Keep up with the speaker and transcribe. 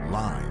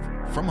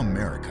Live from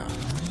America,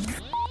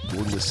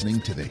 you're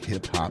listening to the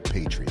Hip Hop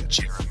Patriot,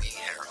 Jeremy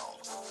Harrell.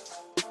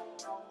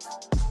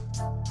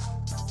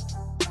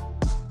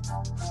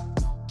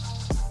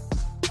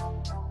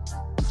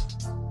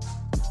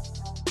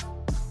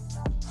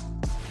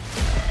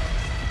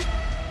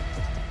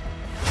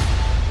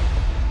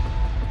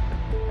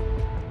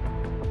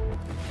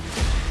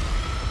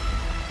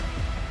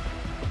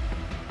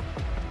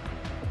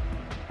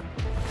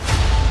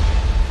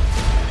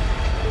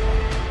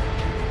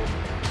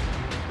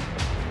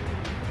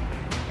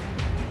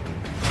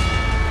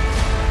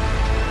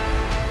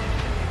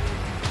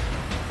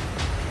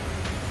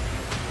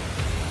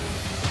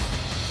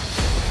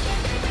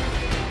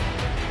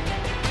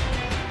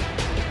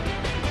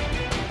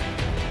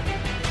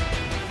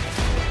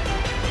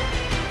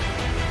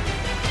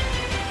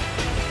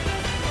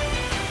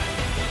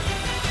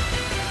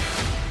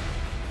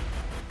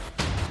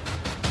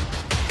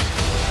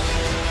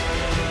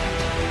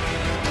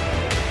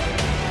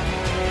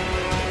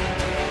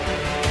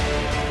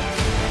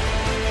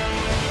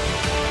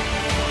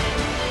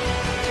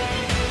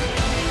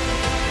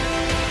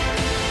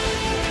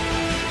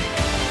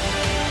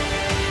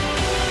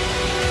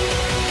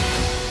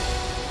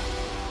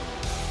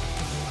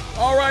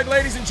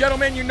 Ladies and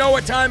gentlemen, you know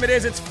what time it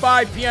is. It's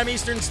 5 p.m.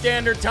 Eastern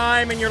Standard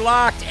Time, and you're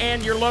locked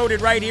and you're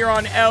loaded right here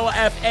on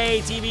LFA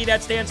TV.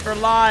 That stands for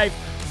Live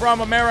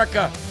from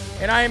America.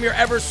 And I am your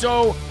ever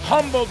so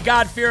humbled,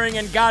 God-fearing,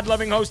 and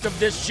God-loving host of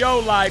this show,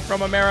 Live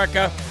from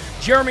America,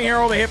 Jeremy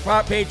Harrell, the Hip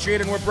Hop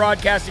Patriot, and we're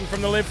broadcasting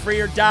from the Live Free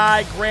or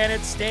Die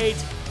Granite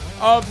State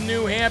of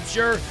New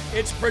Hampshire.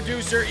 It's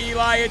producer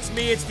Eli, it's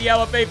me, it's the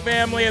LFA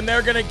family, and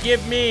they're going to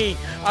give me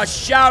a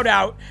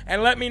shout-out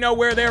and let me know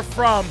where they're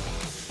from.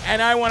 And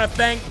I want to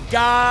thank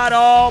God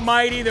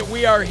Almighty that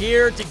we are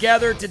here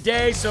together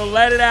today, so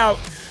let it out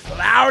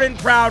loud and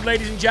proud,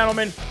 ladies and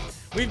gentlemen.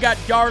 We've got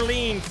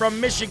Darlene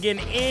from Michigan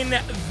in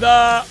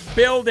the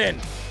building.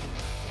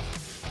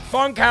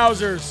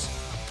 Funkhausers.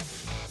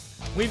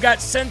 We've got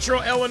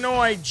Central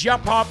Illinois.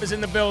 Jump Hop is in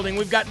the building.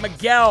 We've got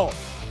Miguel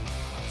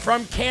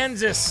from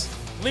Kansas.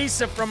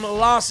 Lisa from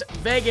Las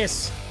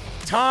Vegas.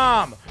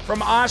 Tom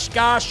from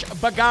Oshkosh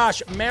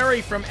Bagosh.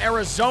 Mary from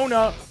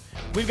Arizona.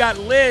 We've got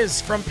Liz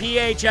from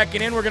PA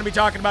checking in. We're going to be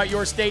talking about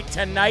your state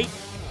tonight.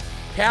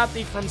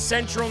 Kathy from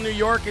Central New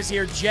York is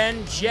here.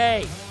 Jen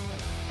J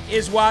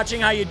is watching.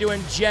 How you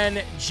doing,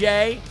 Jen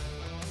J?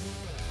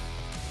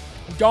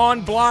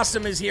 Dawn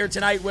Blossom is here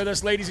tonight with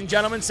us, ladies and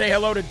gentlemen. Say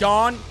hello to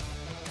Dawn.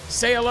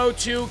 Say hello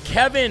to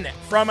Kevin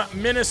from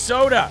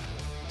Minnesota.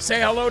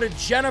 Say hello to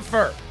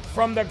Jennifer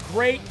from the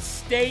great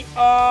state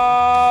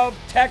of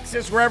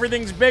Texas, where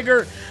everything's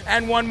bigger.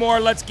 And one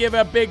more, let's give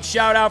a big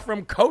shout out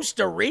from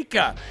Costa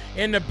Rica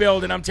in the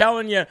building. I'm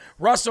telling you,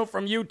 Russell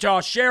from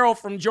Utah, Cheryl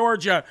from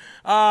Georgia.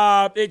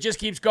 It just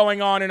keeps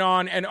going on and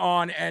on and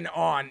on and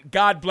on.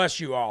 God bless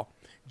you all.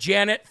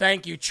 Janet,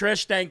 thank you.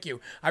 Trish, thank you.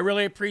 I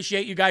really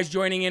appreciate you guys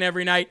joining in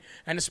every night,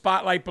 and the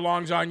spotlight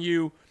belongs on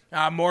you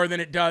more than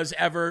it does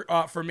ever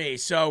for me.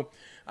 So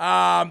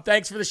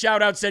thanks for the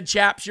shout out, said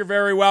Chaps. You're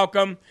very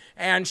welcome.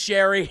 And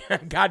Sherry,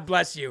 God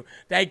bless you.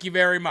 Thank you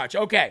very much.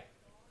 Okay.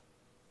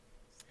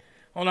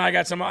 Hold on, I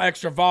got some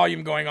extra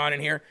volume going on in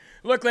here.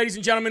 Look, ladies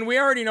and gentlemen, we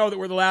already know that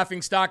we're the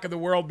laughing stock of the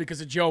world because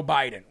of Joe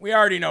Biden. We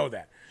already know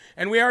that.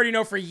 And we already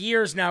know for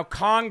years now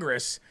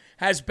Congress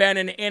has been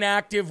an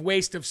inactive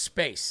waste of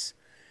space.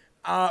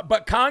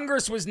 But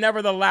Congress was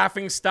never the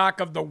laughing stock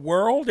of the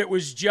world. It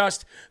was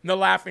just the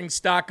laughing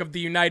stock of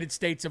the United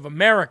States of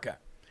America.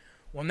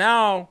 Well,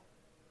 now,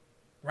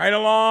 right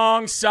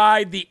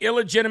alongside the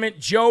illegitimate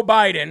Joe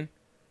Biden,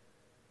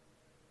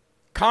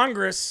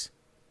 Congress,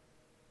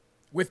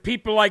 with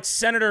people like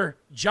Senator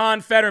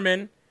John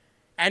Fetterman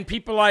and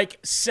people like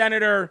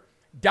Senator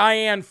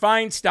Dianne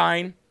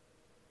Feinstein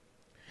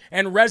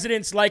and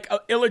residents like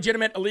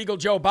illegitimate illegal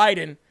Joe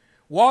Biden,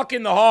 walk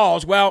in the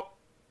halls. Well,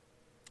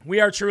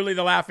 we are truly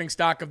the laughing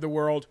stock of the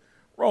world.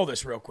 Roll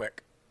this real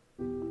quick.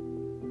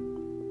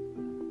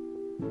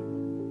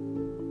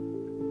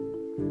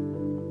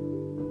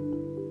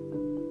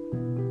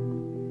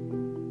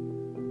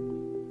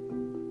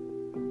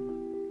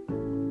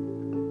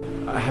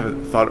 I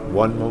haven't thought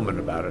one moment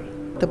about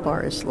it. The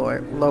bar is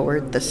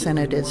lowered. The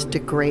Senate is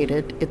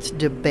degraded. It's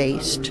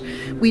debased.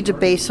 We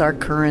debase our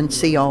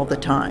currency all the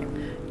time.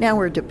 Now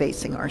we're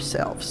debasing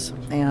ourselves,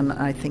 and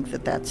I think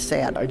that that's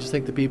sad. I just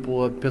think the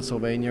people of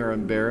Pennsylvania are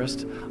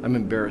embarrassed. I'm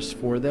embarrassed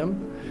for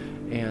them,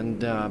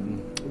 and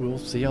we'll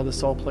see how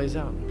this all plays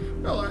out.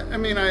 Well, I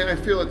mean, I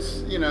feel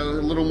it's, a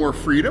little more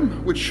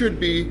freedom, which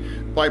should be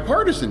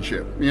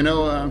bipartisanship,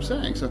 what I'm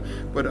saying. So,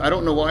 but I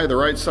don't know why the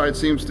right side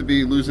seems to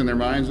be losing their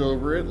minds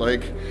over it.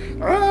 Like,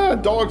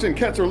 dogs and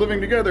cats are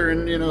living together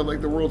and,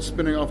 like the world's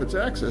spinning off its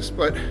axis.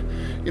 But,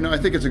 I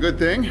think it's a good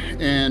thing,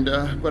 and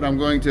but I'm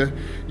going to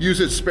use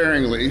it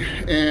sparingly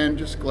and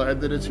just glad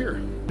that it's here.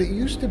 It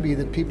used to be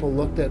that people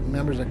looked at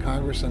members of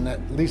Congress and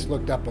at least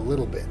looked up a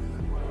little bit.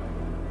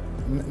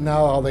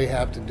 Now all they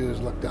have to do is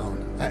look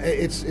down.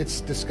 It's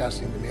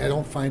disgusting to me. I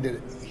don't find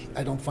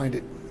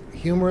it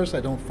humorous.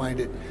 I don't find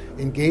it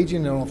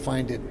engaging. I don't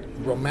find it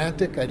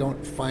romantic. I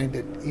don't find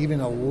it even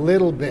a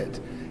little bit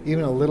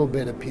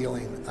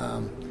appealing.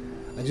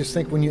 I just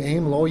think when you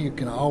aim low, you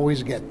can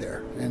always get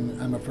there,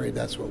 and I'm afraid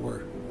that's what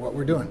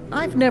we're doing.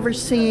 I've never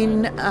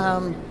seen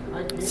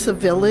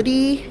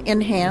civility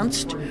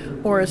enhanced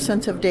or a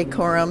sense of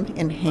decorum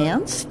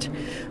enhanced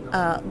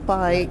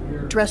by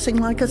dressing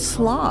like a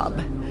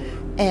slob.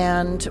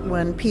 And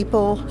when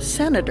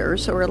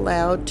senators are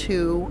allowed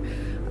to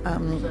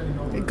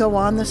go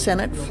on the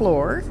Senate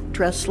floor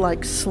dressed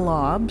like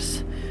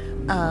slobs,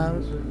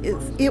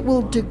 it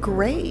will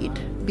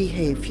degrade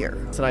behavior.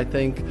 And I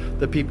think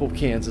the people of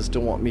Kansas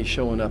don't want me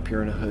showing up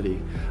here in a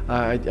hoodie.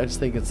 I just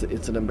think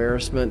it's an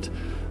embarrassment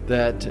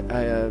that,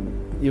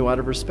 out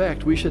of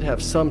respect, we should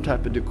have some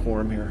type of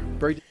decorum here.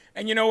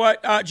 And you know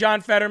what,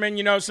 John Fetterman,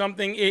 you know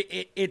something?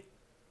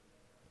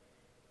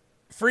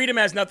 Freedom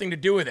has nothing to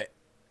do with it.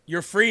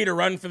 You're free to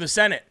run for the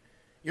Senate.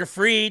 You're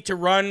free to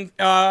run.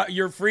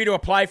 You're free to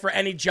apply for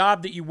any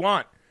job that you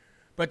want.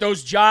 But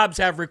those jobs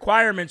have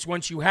requirements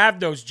once you have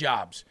those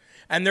jobs.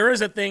 And there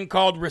is a thing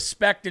called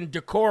respect and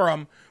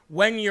decorum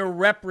when you're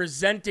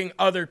representing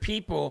other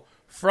people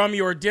from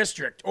your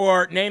district,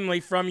 or namely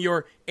from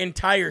your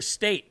entire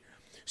state.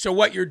 So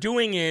what you're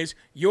doing is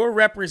you're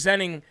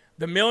representing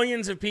the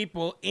millions of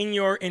people in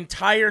your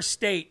entire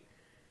state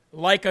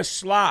like a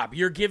slob.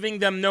 You're giving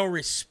them no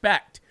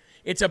respect.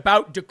 It's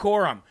about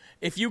decorum.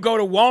 If you go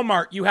to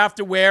Walmart, you have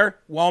to wear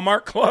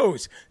Walmart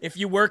clothes. If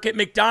you work at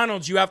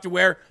McDonald's, you have to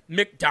wear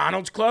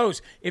McDonald's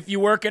clothes. If you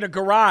work at a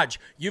garage,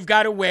 you've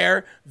got to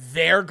wear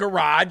their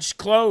garage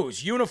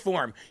clothes,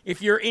 uniform.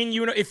 If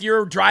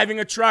you're driving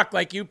a truck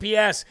like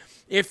UPS,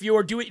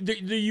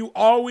 you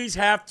always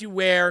have to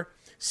wear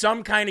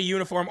some kind of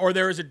uniform, or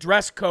there is a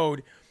dress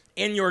code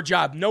in your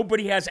job.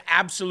 Nobody has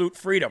absolute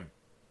freedom.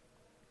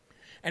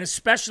 And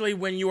especially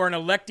when you are an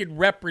elected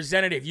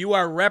representative, you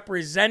are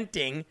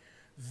representing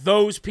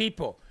those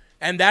people.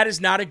 And that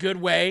is not a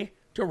good way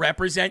to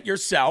represent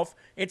yourself.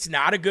 It's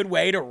not a good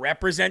way to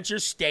represent your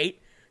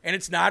state. And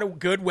it's not a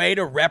good way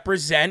to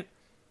represent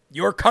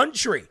your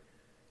country.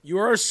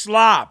 You're a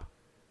slob.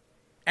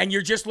 And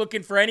you're just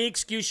looking for any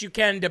excuse you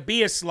can to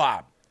be a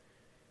slob.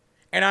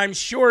 And I'm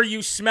sure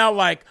you smell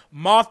like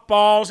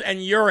mothballs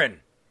and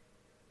urine.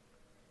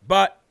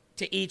 But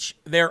to each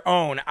their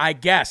own, I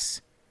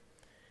guess.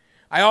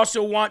 I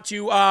also want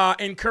to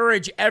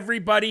encourage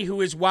everybody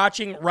who is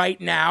watching right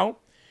now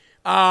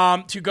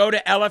to go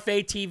to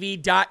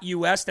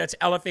lfatv.us. That's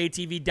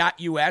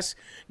lfatv.us.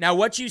 Now,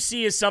 what you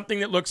see is something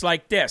that looks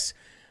like this.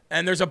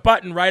 And there's a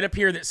button right up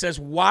here that says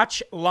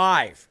Watch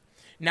Live.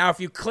 Now,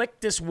 if you click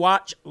this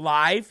Watch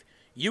Live,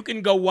 you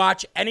can go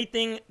watch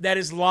anything that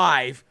is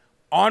live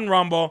on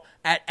Rumble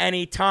at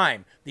any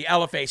time. The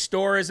LFA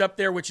store is up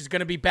there, which is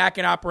going to be back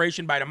in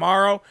operation by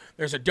tomorrow.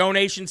 There's a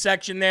donation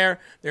section there.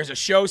 There's a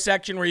show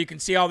section where you can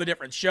see all the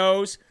different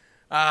shows.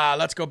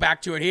 Let's go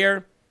back to it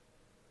here.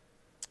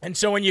 And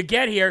so when you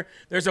get here,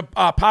 there's a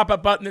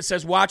pop-up button that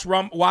says watch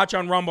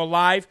on Rumble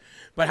Live.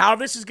 But how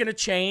this is going to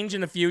change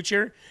in the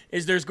future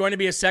is there's going to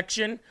be a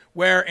section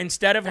where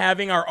instead of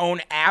having our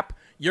own app,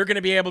 you're going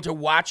to be able to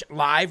watch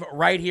live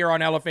right here on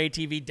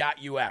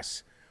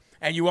lfatv.us.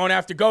 And you won't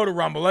have to go to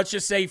Rumble. Let's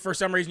just say for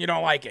some reason you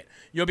don't like it.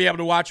 You'll be able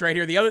to watch right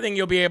here. The other thing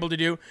you'll be able to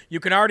do,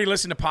 you can already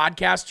listen to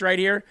podcasts right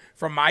here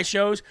from my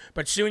shows,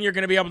 but soon you're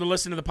going to be able to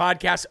listen to the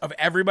podcasts of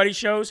everybody's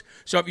shows.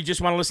 So if you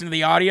just want to listen to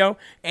the audio,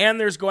 and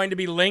there's going to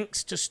be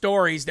links to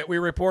stories that we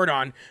report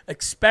on,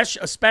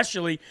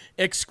 especially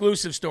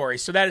exclusive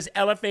stories. So that is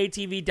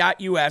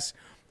lfatv.us.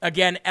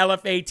 Again,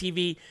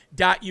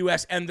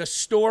 lfatv.us. And the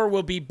store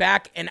will be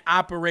back in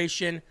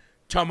operation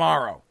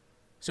tomorrow.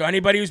 So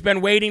anybody who's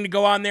been waiting to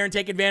go on there and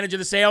take advantage of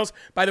the sales,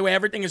 by the way,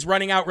 everything is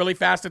running out really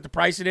fast at the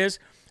price it is.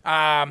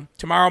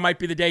 Tomorrow might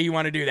be the day you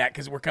want to do that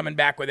because we're coming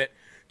back with it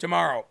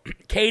tomorrow.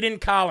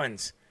 Caden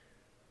Collins,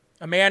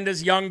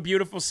 Amanda's young,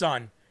 beautiful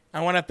son.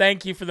 I want to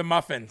thank you for the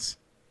muffins.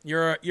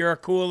 You're a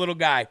cool little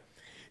guy.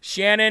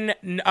 Shannon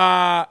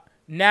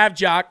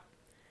Navjak,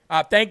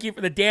 thank you for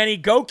the Danny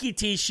Goki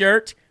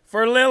t-shirt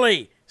for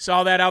Lily.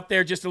 Saw that out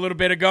there just a little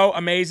bit ago.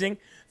 Amazing.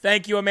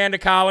 Thank you, Amanda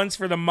Collins,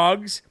 for the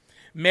mugs.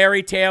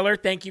 Mary Taylor,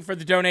 thank you for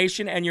the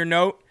donation and your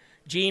note.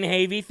 Jean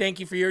Havey, thank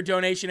you for your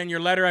donation and your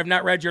letter. I've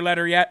not read your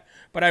letter yet,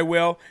 but I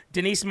will.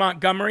 Denise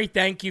Montgomery,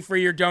 thank you for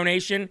your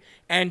donation.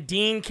 And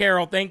Dean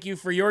Carroll, thank you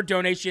for your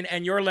donation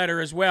and your letter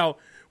as well,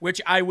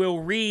 which I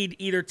will read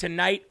either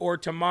tonight or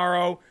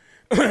tomorrow.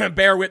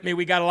 Bear with me.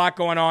 We got a lot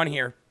going on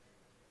here.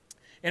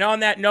 And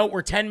on that note,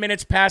 we're 10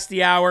 minutes past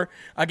the hour.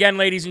 Again,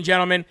 ladies and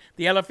gentlemen,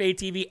 the LFA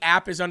TV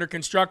app is under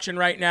construction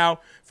right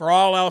now. For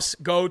all else,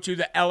 go to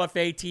the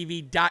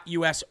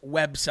lfatv.us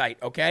website,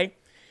 okay?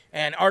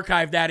 And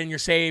archive that in your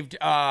saved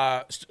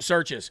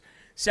searches.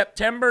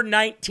 September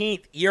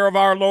 19th, year of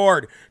our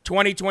Lord,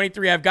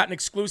 2023. I've got an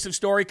exclusive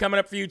story coming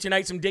up for you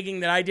tonight, some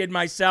digging that I did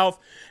myself.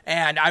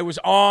 And I was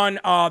on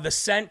the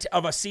scent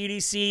of a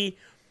CDC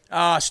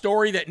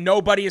story that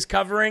nobody is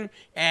covering,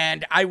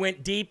 and I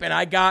went deep, and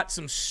I got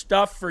some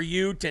stuff for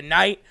you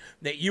tonight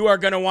that you are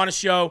going to want to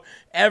show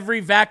every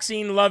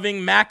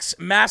vaccine-loving,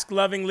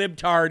 mask-loving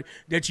libtard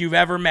that you've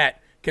ever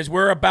met, because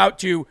we're about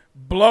to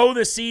blow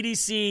the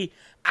CDC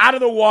out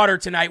of the water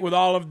tonight with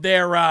all of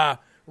their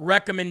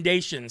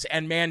recommendations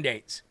and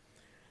mandates.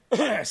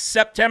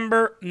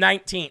 September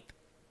 19th.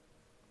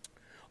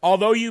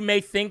 Although you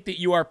may think that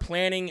you are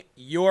planning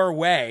your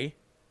way,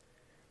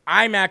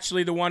 I'm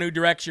actually the one who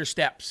directs your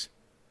steps.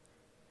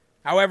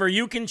 However,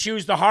 you can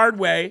choose the hard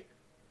way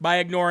by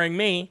ignoring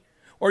me,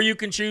 or you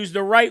can choose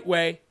the right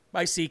way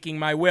by seeking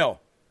my will.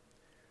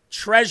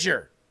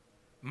 Treasure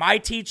my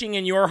teaching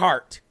in your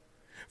heart,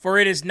 for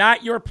it is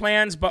not your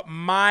plans but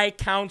my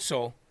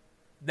counsel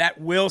that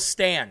will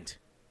stand.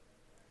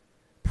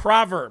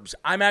 Proverbs.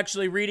 I'm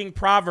actually reading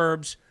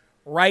Proverbs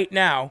right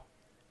now.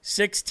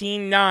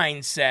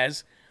 16:9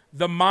 says,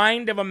 "The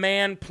mind of a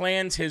man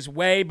plans his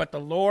way, but the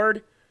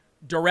Lord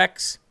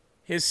directs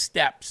his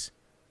steps."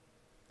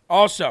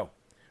 Also,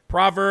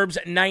 Proverbs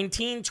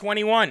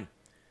 19:21.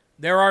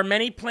 "There are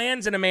many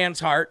plans in a man's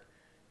heart,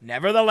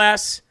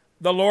 nevertheless,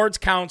 the Lord's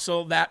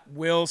counsel that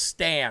will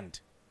stand."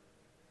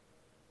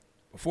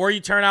 Before you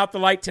turn out the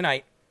light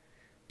tonight,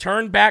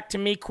 turn back to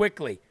me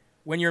quickly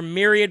when your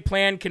myriad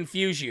plans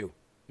confuse you.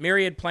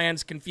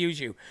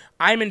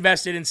 I'm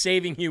invested in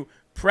saving you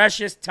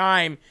precious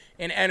time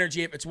and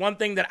energy. If it's one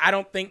thing that I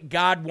don't think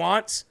God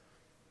wants,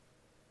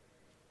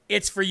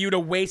 it's for you to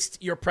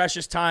waste your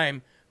precious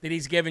time that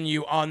he's given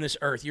you on this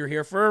earth. You're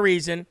here for a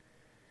reason.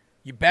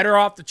 You're better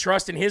off to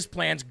trust in his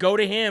plans. Go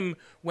to him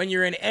when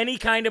you're in any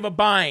kind of a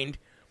bind.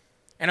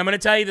 And I'm going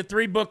to tell you the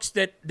 3 books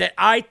that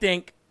I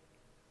think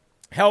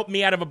help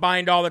me out of a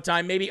bind all the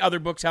time. Maybe other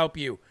books help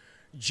you.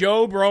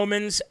 Job,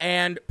 Romans,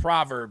 and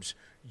Proverbs.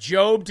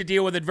 Job to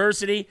deal with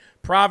adversity,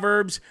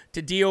 Proverbs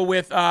to deal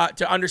with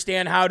to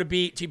understand how to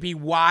be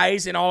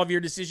wise in all of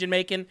your decision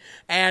making,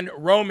 and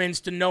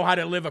Romans to know how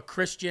to live a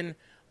Christian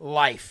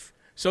life.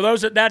 So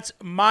that's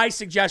my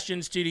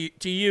suggestions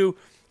to you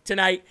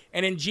tonight.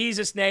 And in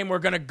Jesus' name, we're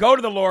going to go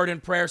to the Lord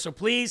in prayer. So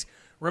please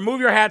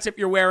remove your hats if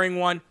you're wearing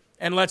one,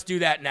 and let's do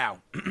that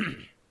now.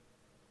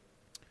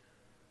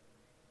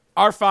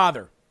 Our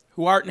Father,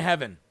 who art in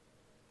heaven,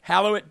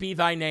 hallowed be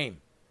thy name.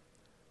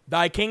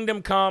 Thy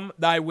kingdom come,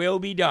 thy will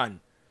be done,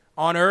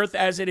 on earth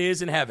as it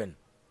is in heaven.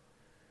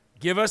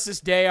 Give us this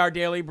day our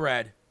daily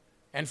bread,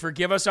 and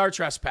forgive us our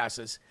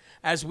trespasses,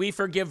 as we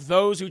forgive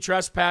those who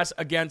trespass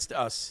against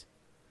us.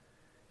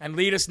 And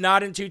lead us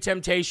not into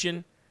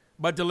temptation,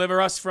 but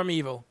deliver us from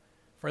evil.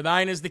 For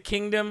thine is the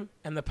kingdom,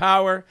 and the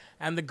power,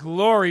 and the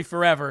glory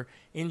forever.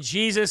 In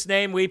Jesus'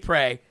 name we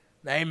pray.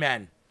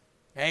 Amen.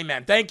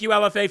 Amen. Thank you,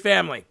 LFA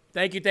family.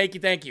 Thank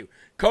you.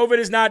 COVID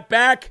is not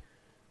back,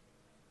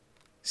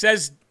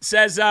 says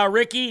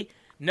Ricky.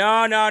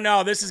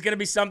 No. This is going to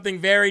be something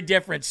very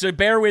different. So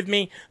bear with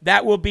me.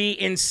 That will be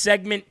in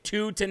segment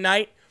 2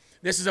 tonight.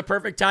 This is a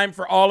perfect time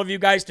for all of you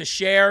guys to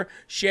share.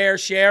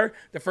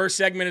 The first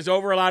segment is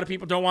over. A lot of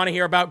people don't want to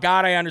hear about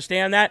God. I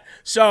understand that.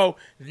 So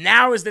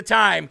now is the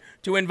time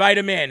to invite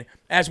them in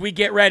as we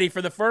get ready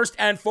for the first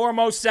and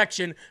foremost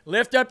section.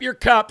 Lift up your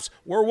cups.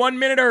 We're 1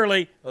 minute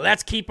early.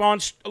 Let's keep on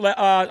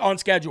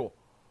schedule.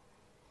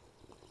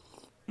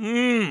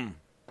 Get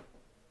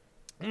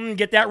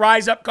that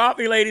Rise Up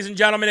coffee, ladies and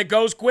gentlemen. It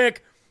goes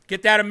quick.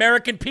 Get that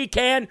American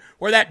pecan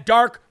or that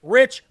dark,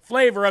 rich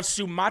flavor of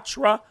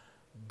Sumatra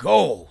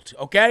Gold,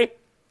 okay?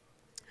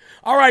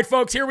 All right,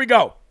 folks, here we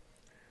go.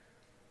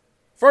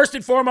 First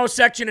and foremost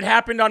section, it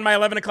happened on my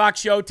 11 o'clock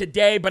show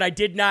today, but I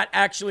did not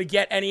actually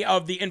get any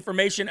of the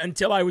information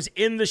until I was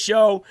in the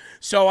show,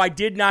 so I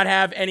did not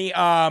have any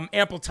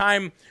ample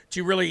time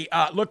to really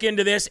look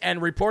into this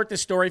and report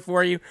this story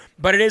for you,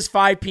 but it is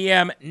 5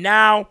 p.m.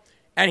 now,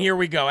 and here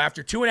we go.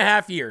 After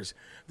 2.5 years,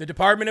 the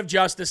Department of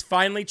Justice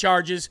finally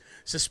charges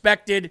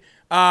suspected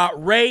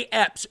Ray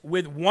Epps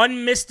with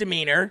one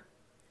misdemeanor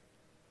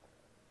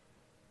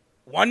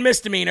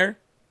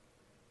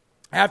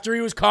after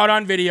he was caught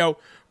on video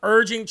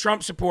urging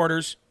Trump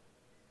supporters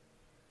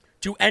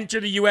to enter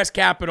the U.S.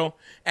 Capitol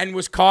and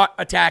was caught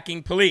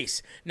attacking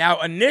police.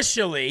 Now,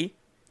 initially,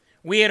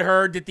 we had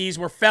heard that these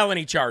were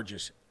felony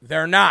charges.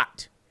 They're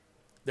not.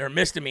 They're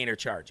misdemeanor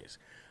charges.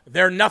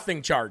 They're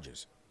nothing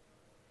charges.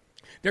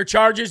 They're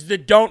charges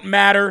that don't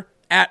matter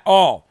at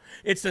all.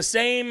 It's the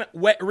same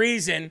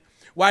reason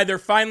why they're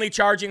finally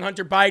charging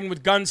Hunter Biden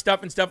with gun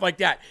stuff and stuff like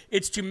that.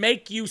 It's to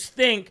make you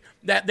think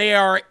that they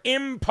are an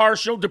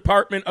impartial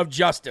Department of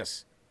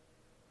Justice.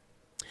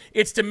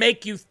 It's to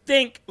make you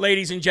think,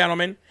 ladies and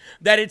gentlemen,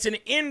 that it's an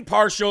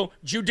impartial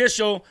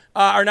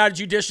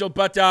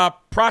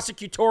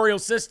prosecutorial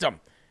system.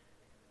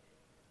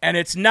 And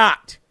it's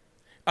not.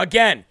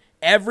 Again,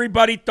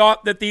 everybody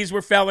thought that these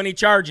were felony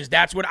charges.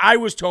 That's what I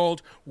was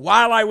told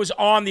while I was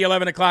on the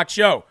 11 o'clock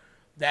show.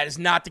 That is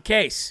not the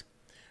case.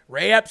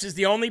 Ray Epps is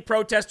the only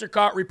protester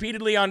caught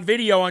repeatedly on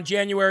video on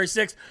January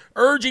 6th,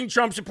 urging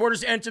Trump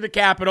supporters to enter the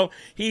Capitol.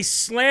 He's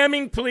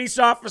slamming police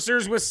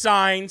officers with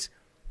signs.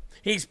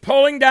 He's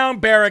pulling down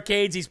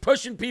barricades. He's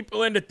pushing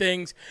people into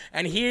things.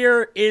 And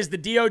here is the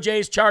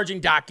DOJ's charging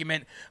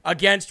document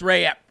against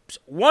Ray Epps.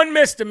 1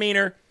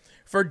 misdemeanor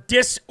for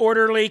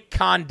disorderly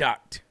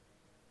conduct.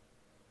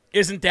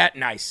 Isn't that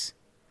nice?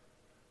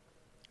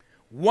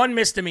 1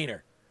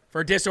 misdemeanor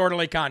for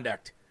disorderly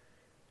conduct.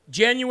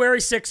 January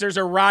 6ers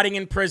are rotting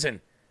in prison.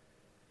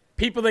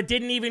 People that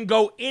didn't even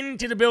go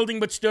into the building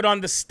but stood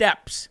on the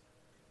steps.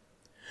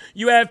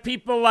 You have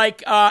people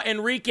like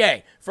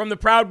Enrique from the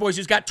Proud Boys,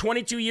 who's got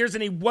 22 years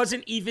and he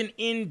wasn't even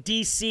in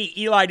D.C.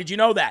 Eli, did you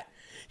know that?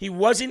 He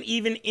wasn't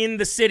even in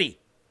the city.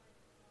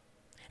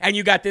 And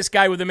you got this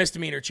guy with a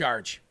misdemeanor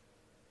charge.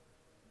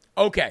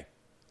 Okay,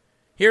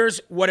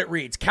 here's what it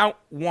reads. Count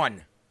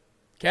 1,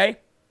 okay?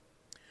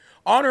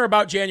 On or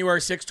about January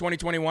 6,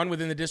 2021,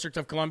 within the District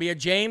of Columbia,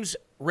 James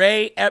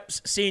Ray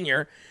Epps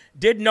Sr.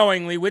 did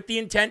knowingly, with the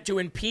intent to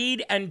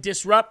impede and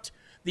disrupt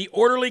the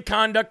orderly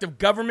conduct of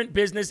government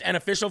business and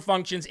official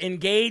functions,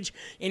 engage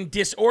in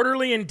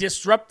disorderly and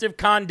disruptive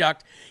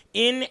conduct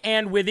in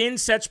and within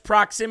such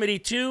proximity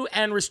to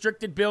a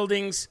restricted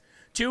buildings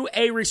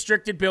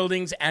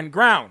and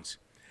grounds.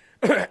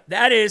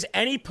 That is,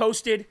 any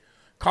posted,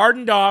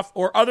 cordoned off,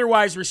 or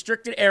otherwise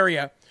restricted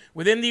area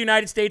within the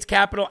United States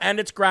Capitol and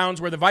its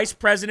grounds where the Vice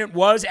President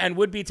was and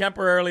would be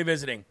temporarily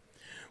visiting.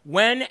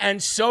 When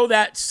and so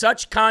that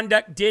such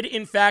conduct did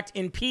in fact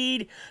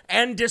impede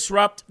and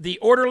disrupt the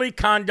orderly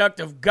conduct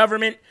of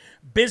government,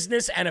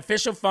 business, and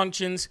official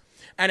functions,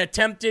 and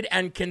attempted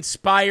and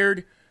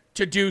conspired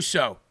to do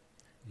so.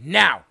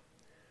 Now,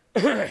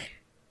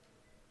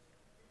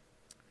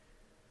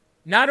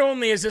 not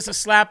only is this a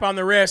slap on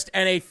the wrist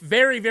and a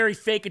very, very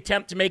fake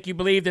attempt to make you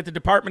believe that the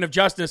Department of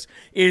Justice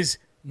is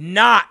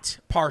not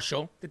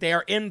partial, that they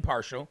are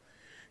impartial,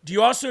 do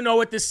you also know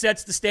what this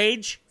sets the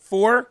stage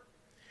for?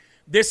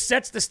 This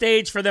sets the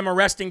stage for them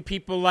arresting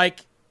people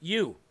like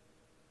you.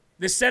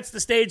 This sets the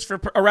stage for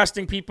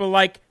arresting people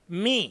like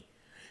me.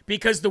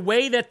 Because the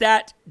way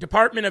that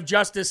Department of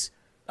Justice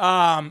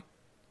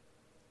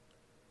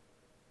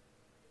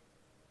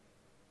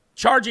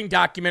charging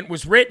document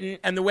was written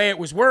and the way it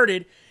was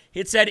worded,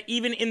 it said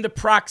even in the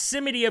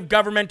proximity of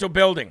governmental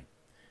building.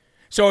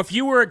 So if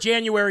you were at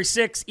January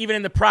 6th, even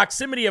in the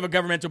proximity of a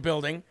governmental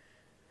building,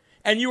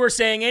 and you were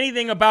saying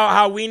anything about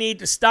how we need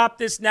to stop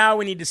this now,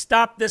 we need to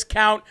stop this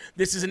count,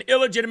 this is an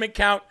illegitimate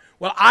count,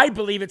 well, I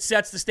believe it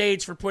sets the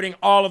stage for putting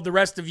all of the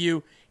rest of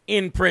you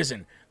in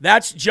prison.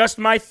 That's just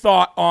my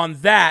thought on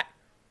that.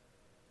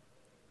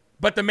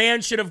 But the man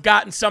should have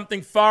gotten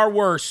something far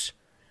worse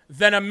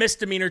than a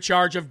misdemeanor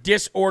charge of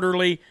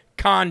disorderly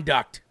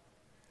conduct.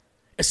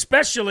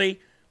 Especially,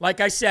 like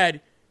I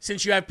said,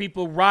 since you have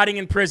people rotting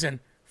in prison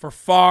for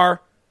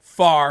far,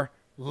 far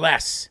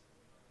less.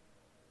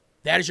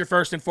 That is your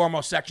first and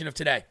foremost section of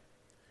today.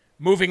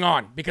 Moving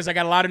on, because I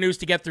got a lot of news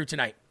to get through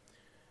tonight.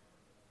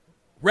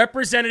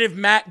 Representative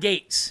Matt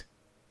Gaetz,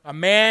 a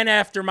man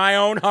after my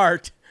own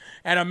heart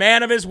and a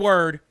man of his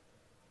word,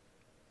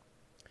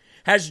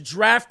 has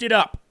drafted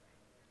up,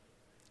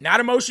 not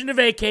a motion to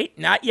vacate,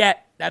 not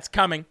yet, that's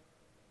coming,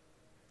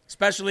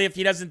 especially if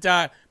he doesn't,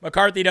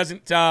 McCarthy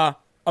doesn't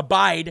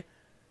abide,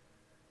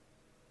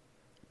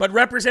 but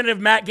Representative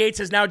Matt Gaetz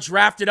has now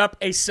drafted up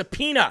a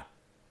subpoena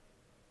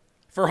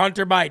for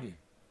Hunter Biden,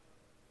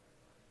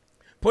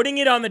 putting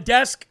it on the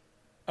desk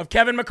of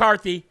Kevin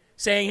McCarthy,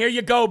 saying, here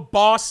you go,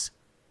 boss.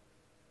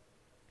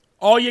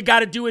 All you got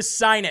to do is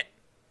sign it.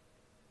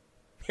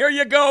 Here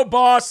you go,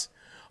 boss.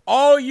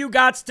 All you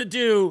got to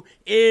do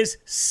is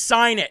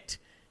sign it.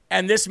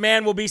 And this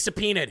man will be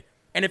subpoenaed.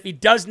 And if he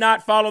does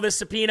not follow this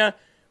subpoena,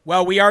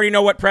 well, we already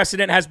know what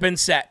precedent has been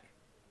set.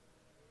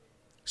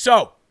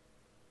 So,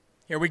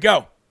 here we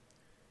go.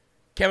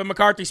 Kevin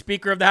McCarthy,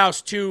 Speaker of the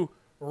House, to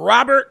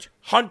Robert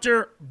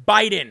Hunter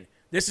Biden.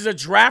 This is a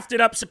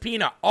drafted up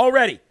subpoena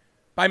already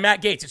by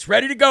Matt Gaetz. It's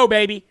ready to go,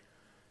 baby.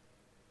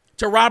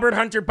 To Robert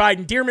Hunter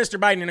Biden. Dear Mr.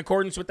 Biden, in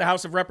accordance with the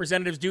House of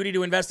Representatives' duty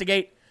to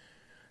investigate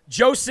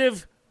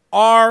Joseph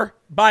R.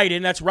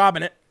 Biden, that's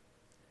Robinette,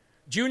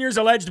 Jr.'s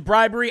alleged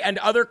bribery and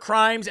other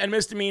crimes and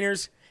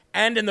misdemeanors,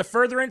 and in the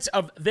furtherance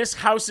of this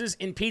House's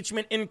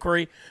impeachment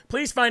inquiry,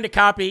 please find a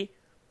copy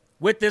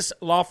with this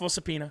lawful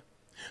subpoena.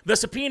 The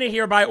subpoena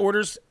hereby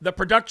orders the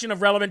production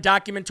of relevant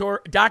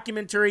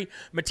documentary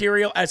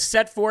material as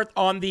set forth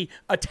on the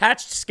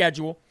attached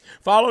schedule,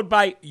 followed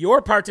by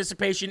your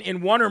participation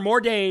in 1 or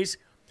more days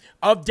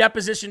of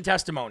deposition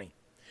testimony.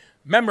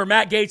 Member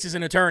Matt Gaetz is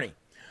an attorney.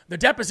 The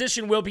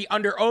deposition will be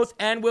under oath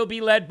and will be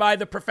led by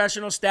the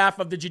professional staff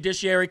of the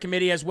Judiciary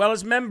Committee as well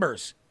as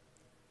members.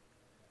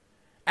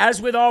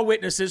 As with all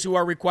witnesses who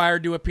are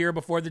required to appear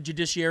before the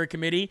Judiciary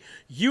Committee,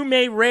 you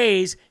may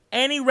raise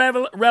any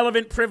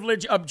relevant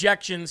privilege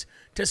objections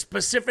to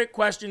specific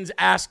questions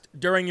asked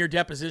during your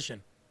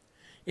deposition.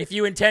 If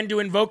you intend to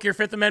invoke your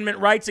Fifth Amendment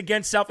rights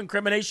against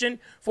self-incrimination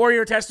for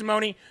your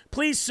testimony,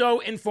 please so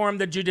inform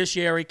the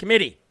Judiciary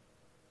Committee.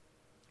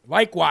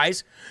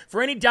 Likewise,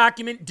 for any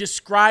document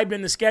described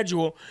in the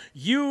schedule,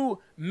 you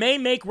may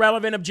make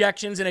relevant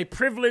objections in a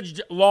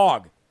privileged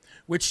log,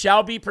 which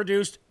shall be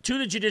produced to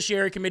the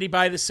Judiciary Committee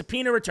by the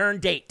subpoena return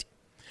date.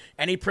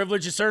 Any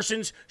privilege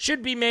assertions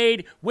should be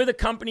made with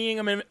accompanying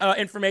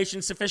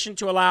information sufficient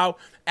to allow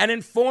an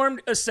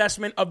informed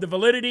assessment of the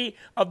validity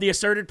of the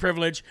asserted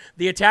privilege.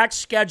 The attached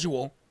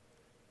schedule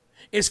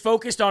is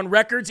focused on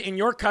records in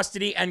your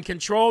custody and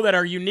control that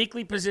are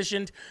uniquely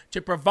positioned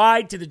to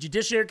provide to the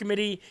Judiciary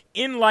Committee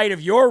in light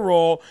of your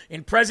role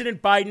in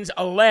President Biden's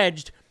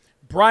alleged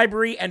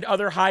bribery and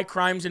other high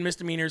crimes and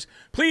misdemeanors.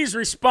 Please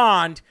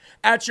respond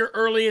at your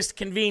earliest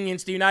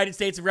convenience. The United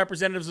States of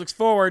Representatives looks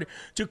forward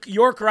to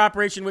your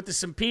cooperation with the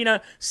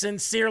subpoena.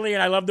 Sincerely,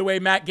 and I love the way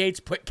Matt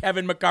Gaetz put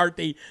Kevin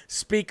McCarthy,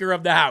 Speaker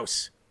of the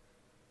House.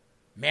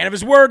 Man of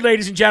his word,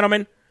 ladies and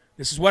gentlemen.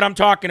 This is what I'm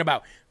talking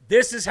about.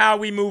 This is how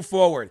we move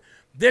forward.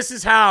 This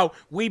is how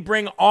we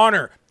bring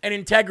honor and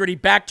integrity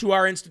back to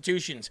our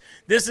institutions.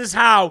 This is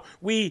how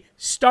we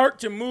start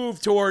to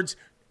move towards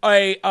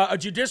a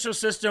judicial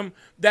system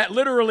that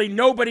literally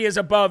nobody is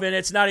above, and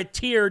it's not a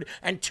tiered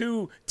and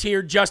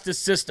two-tiered justice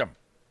system.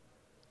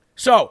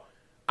 So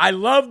I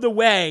love the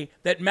way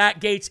that Matt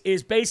Gaetz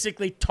is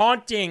basically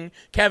taunting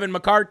Kevin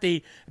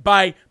McCarthy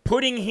by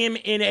putting him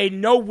in a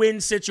no-win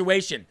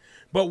situation.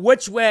 But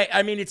which way?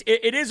 I mean,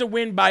 it is a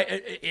win by,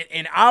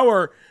 in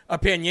our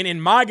opinion,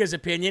 in MAGA's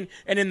opinion,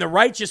 and in the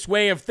righteous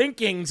way of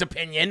thinking's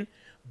opinion.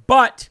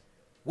 But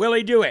will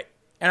he do it?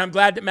 And I'm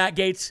glad that Matt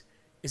Gaetz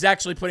is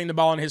actually putting the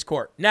ball in his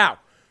court. Now,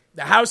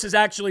 the House has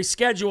actually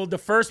scheduled the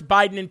first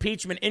Biden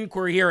impeachment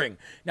inquiry hearing.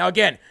 Now,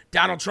 again,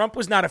 Donald Trump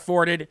was not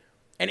afforded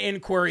an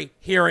inquiry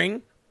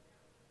hearing.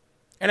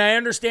 And I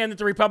understand that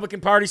the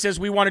Republican Party says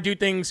we want to do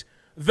things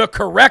the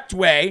correct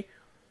way,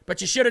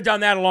 but you should have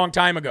done that a long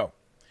time ago.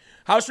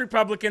 House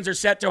Republicans are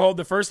set to hold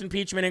the first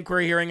impeachment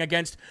inquiry hearing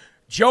against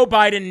Joe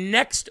Biden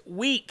next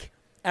week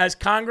as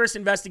Congress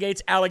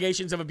investigates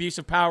allegations of abuse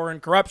of power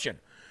and corruption.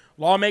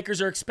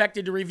 Lawmakers are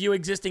expected to review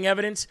existing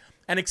evidence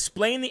and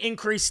explain the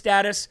inquiry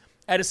status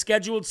at a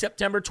scheduled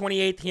September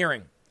 28th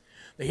hearing.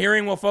 The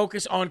hearing will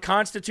focus on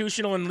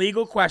constitutional and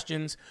legal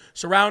questions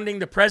surrounding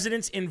the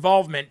president's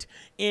involvement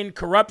in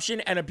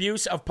corruption and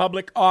abuse of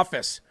public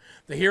office.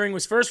 The hearing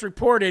was first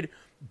reported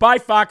by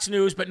Fox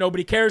News, but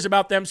nobody cares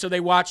about them, so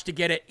they watch to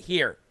get it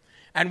here.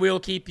 And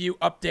we'll keep you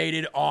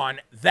updated on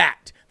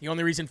that. The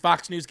only reason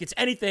Fox News gets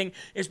anything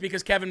is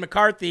because Kevin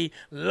McCarthy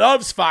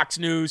loves Fox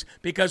News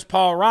because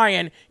Paul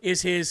Ryan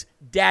is his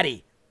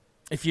daddy,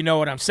 if you know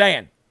what I'm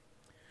saying.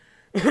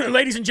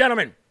 Ladies and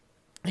gentlemen,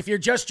 if you're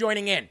just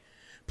joining in,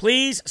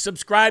 please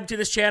subscribe to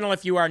this channel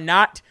if you are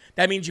not.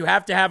 That means you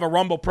have to have a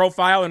Rumble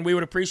profile, and we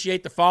would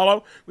appreciate the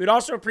follow. We'd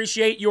also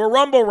appreciate your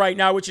Rumble right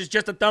now, which is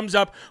just a thumbs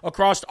up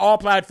across all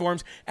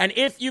platforms. And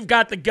if you've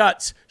got the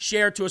guts,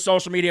 share to a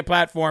social media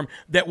platform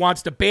that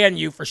wants to ban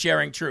you for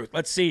sharing truth.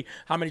 Let's see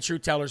how many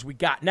truth tellers we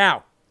got.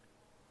 Now,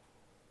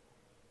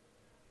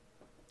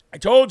 I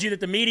told you that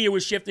the media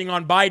was shifting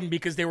on Biden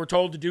because they were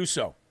told to do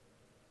so.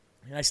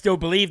 And I still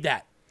believe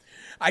that.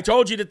 I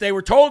told you that they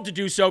were told to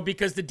do so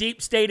because the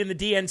deep state and the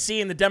DNC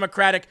and the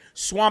Democratic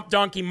swamp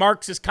donkey,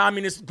 Marxist,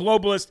 communist,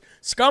 globalist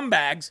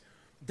scumbags,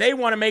 they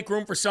want to make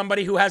room for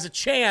somebody who has a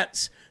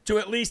chance to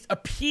at least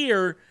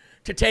appear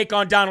to take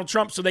on Donald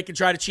Trump so they can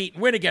try to cheat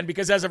and win again.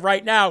 Because as of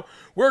right now,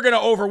 we're going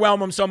to overwhelm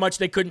them so much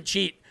they couldn't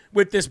cheat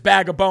with this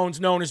bag of bones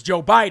known as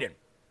Joe Biden.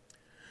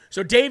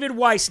 So David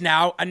Weiss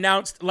now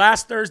announced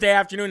last Thursday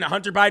afternoon that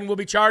Hunter Biden will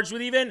be charged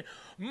with even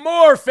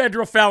more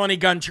federal felony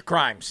gun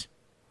crimes.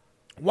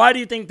 Why do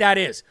you think that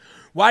is?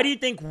 Why do you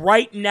think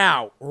right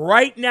now,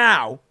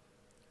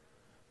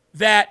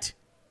 that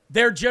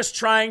they're just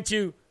trying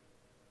to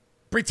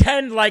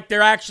pretend like they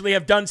actually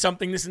have done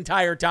something this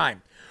entire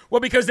time?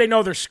 Well, because they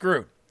know they're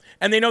screwed.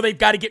 And they know they've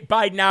got to get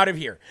Biden out of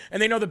here.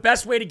 And they know the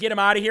best way to get him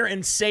out of here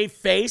and save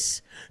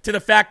face to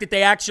the fact that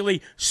they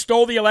actually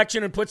stole the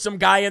election and put some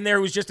guy in there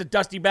who's just a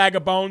dusty bag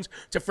of bones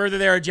to further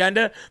their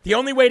agenda. The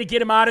only way to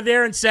get him out of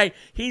there and say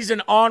he's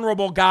an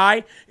honorable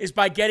guy is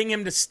by getting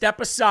him to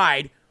step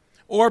aside,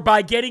 or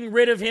by getting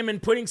rid of him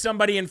and putting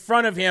somebody in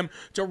front of him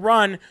to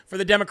run for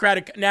the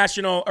Democratic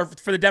national, or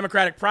for the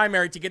Democratic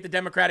primary to get the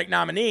Democratic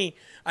nominee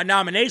a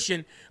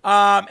nomination,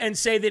 and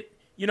say that,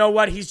 you know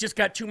what, he's just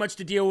got too much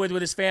to deal with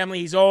his family.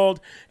 He's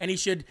old, and he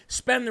should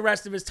spend the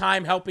rest of his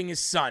time helping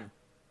his son.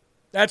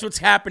 That's what's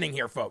happening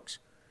here, folks.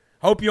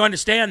 Hope you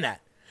understand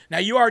that. Now,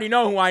 you already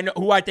know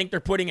who I think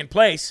they're putting in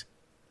place,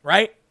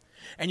 right?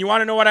 And you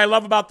want to know what I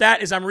love about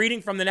that is I'm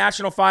reading from the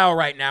National File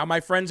right now, my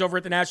friends over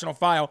at the National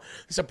File.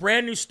 It's a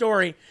brand new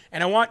story,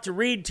 and I want to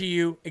read to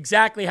you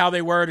exactly how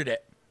they worded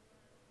it.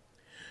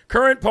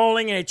 Current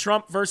polling in a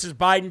Trump versus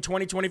Biden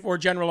 2024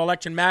 general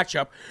election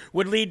matchup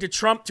would lead to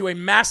Trump to a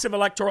massive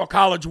electoral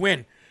college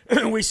win.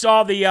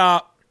 We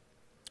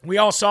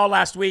all saw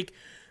last week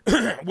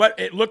what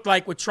it looked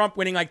like with Trump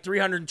winning like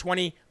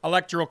 320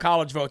 electoral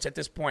college votes at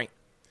this point.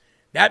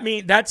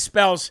 That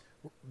spells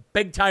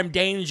big-time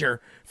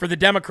danger for the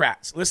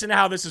Democrats. Listen to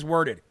how this is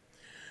worded.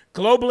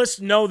 Globalists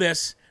know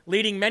this,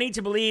 leading many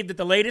to believe that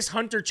the latest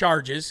Hunter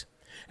charges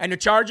and the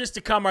charges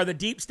to come are the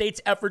deep state's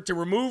effort to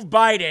remove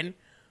Biden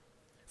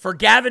for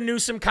Gavin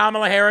Newsom,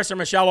 Kamala Harris, or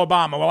Michelle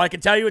Obama. Well, I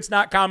can tell you it's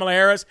not Kamala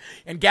Harris,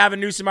 and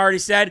Gavin Newsom already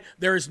said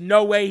there is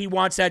no way he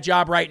wants that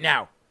job right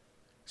now.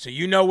 So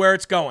you know where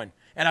it's going.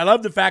 And I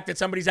love the fact that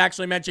somebody's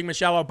actually mentioning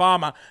Michelle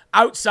Obama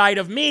outside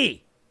of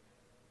me.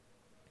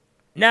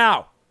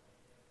 Now,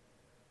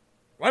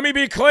 let me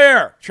be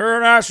clear.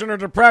 Turn us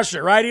under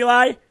pressure, right,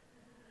 Eli?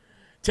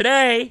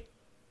 Today,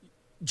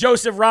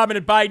 Joseph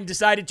Robinette Biden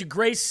decided to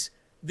grace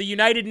the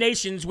United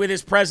Nations with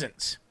his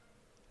presence.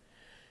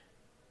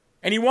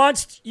 And he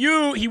wants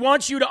you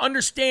to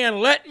understand,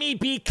 let me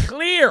be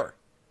clear,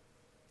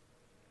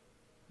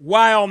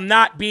 while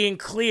not being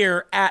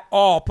clear at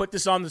all. Put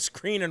this on the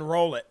screen and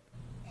roll it.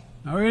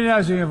 Now, it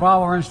has to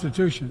involve our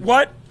institutions.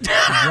 What? To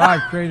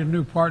drive creative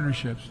new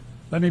partnerships.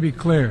 Let me be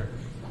clear.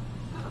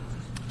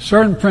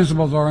 Certain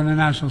principles of our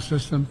international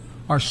system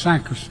are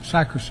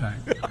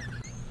sacrosanct.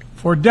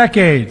 For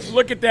decades,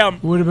 Look at them.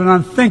 it would have been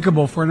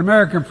unthinkable for an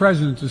American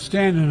president to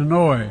stand in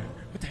Hanoi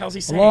What the hell's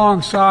he saying?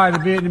 alongside a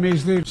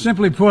Vietnamese leader.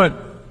 Simply put,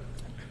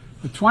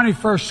 the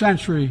 21st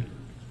century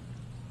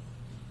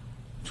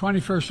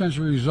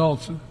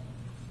results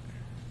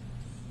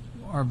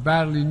are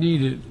badly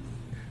needed.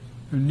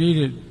 They're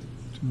needed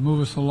to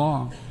move us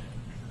along.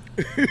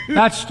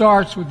 That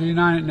starts with the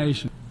United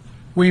Nations.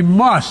 We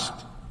must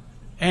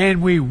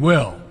and we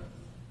will.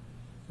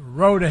 The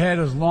road ahead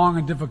is long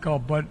and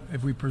difficult, but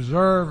if we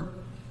persevere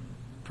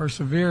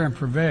and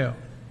prevail,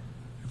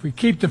 if we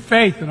keep the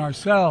faith in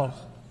ourselves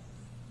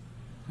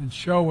and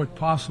show what's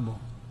possible,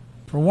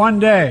 for one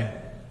day,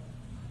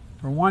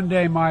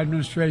 my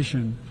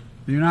administration,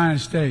 the United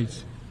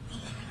States,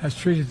 has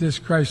treated this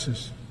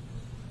crisis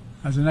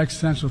as an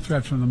existential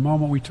threat from the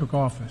moment we took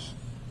office,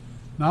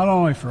 not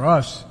only for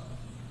us,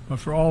 but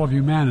for all of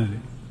humanity.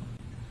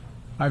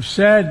 I've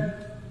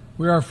said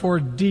we are for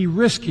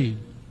de-risking,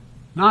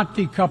 not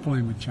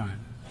decoupling with China.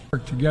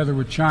 Work together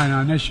with China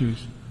on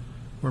issues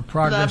where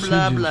progress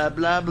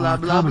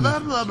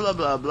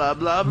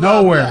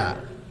nowhere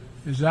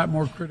is that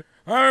more critical.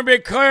 Let me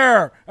be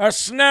clear. A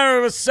snare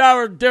of a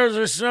sour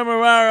desert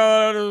summer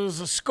is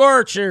a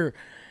scorcher.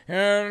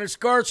 And the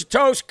scorched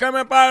toast come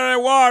up out of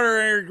the water,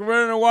 and you're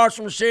running the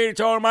washing machine. He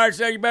told him, I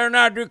said, you better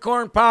not do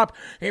corn pop.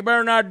 You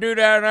better not do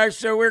that. And I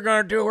said, we're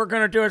going to do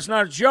it. It's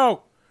not a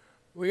joke.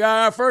 We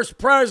got our first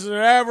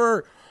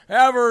president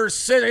ever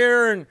sit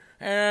here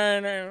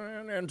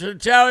and to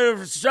tell you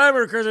for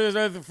summer because it's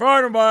the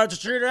foreign bar to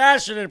treat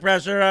acid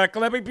pressure.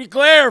 Let me be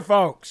clear,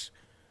 folks.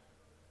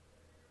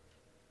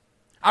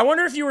 I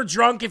wonder if you were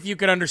drunk, if you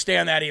could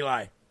understand that,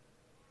 Eli.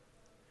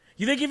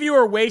 You think if you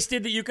were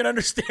wasted that you could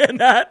understand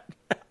that?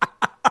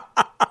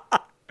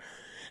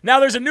 Now,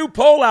 there's a new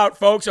poll out,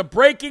 folks, a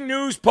breaking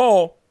news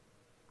poll.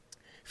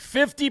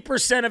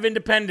 50% of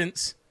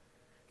independents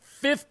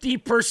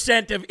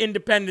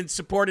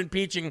support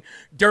impeaching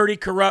dirty,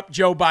 corrupt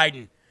Joe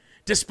Biden,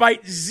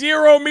 despite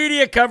zero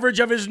media coverage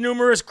of his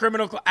numerous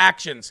criminal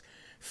actions.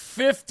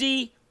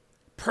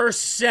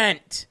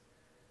 50%.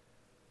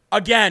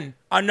 Again,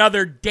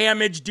 another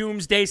damaged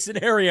doomsday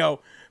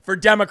scenario for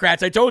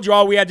Democrats. I told you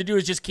all we had to do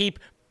is just keep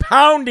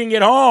pounding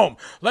it home.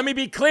 Let me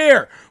be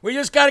clear. We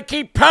just got to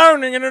keep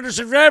pounding it into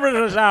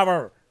the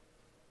hour.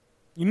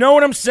 You know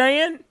what I'm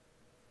saying?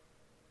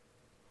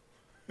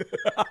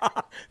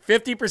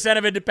 50%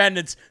 of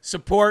independents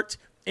support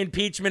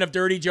impeachment of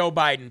dirty Joe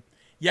Biden.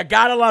 You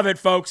got to love it,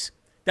 folks.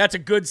 That's a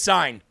good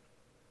sign.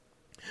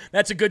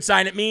 That's a good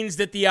sign. It means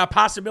that the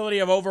possibility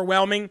of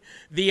overwhelming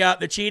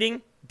the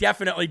cheating,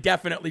 definitely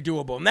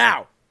doable.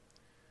 Now,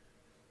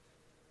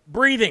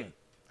 breathing.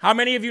 How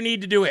many of you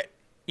need to do it?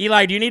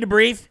 Eli, do you need to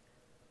breathe?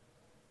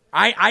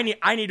 I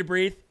need to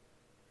breathe.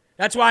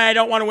 That's why I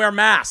don't want to wear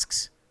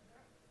masks.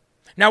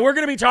 Now, we're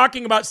going to be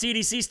talking about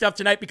CDC stuff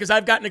tonight because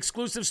I've got an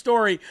exclusive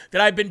story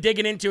that I've been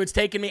digging into. It's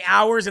taken me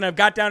hours, and I've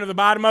got down to the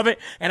bottom of it,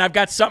 and I've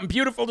got something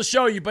beautiful to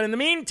show you. But in the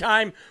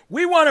meantime,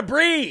 we want to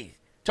breathe,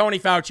 Tony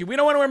Fauci. We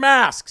don't want to wear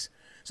masks.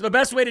 So the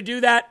best way to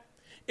do that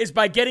is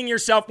by getting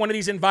yourself one of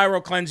these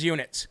EnviroCleanse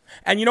units.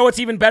 And you know what's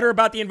even better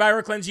about the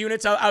EnviroCleanse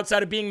units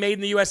outside of being made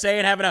in the USA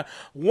and having a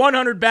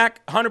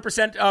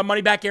 100%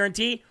 money-back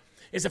guarantee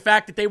is the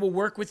fact that they will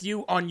work with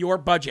you on your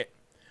budget.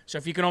 So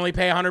if you can only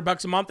pay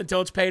 $100 a month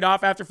until it's paid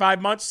off after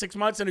 5 months, 6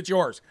 months, and it's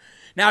yours.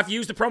 Now, if you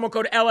use the promo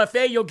code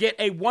LFA, you'll get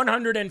a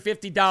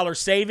 $150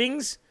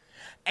 savings,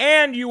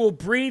 and you will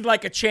breathe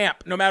like a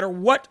champ no matter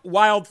what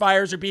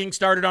wildfires are being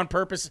started on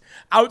purpose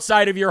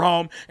outside of your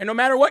home, and no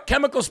matter what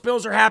chemical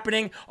spills are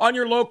happening on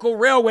your local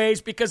railways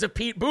because of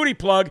Pete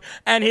Bootyplug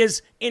and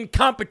his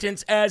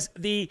incompetence as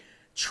the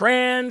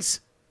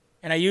and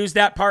I use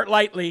that part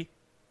lightly,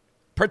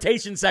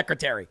 transportation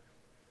secretary.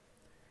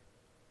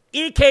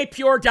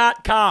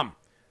 ekpure.com.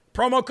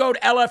 Promo code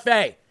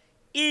LFA.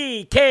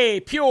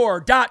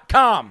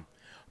 ekpure.com.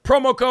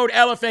 Promo code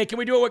LFA. Can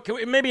we do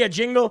it? Maybe a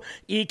jingle?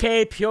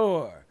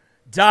 ekpure.com.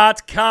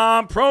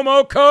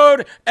 Promo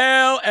code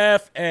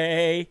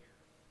LFA.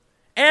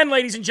 And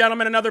ladies and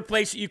gentlemen, another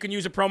place that you can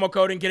use a promo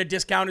code and get a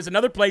discount is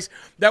another place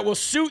that will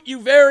suit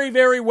you very,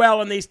 very well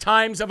in these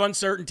times of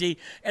uncertainty,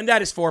 and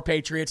that is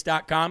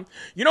 4patriots.com.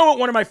 You know what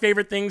one of my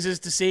favorite things is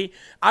to see?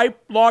 I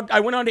went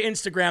onto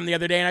Instagram the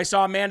other day and I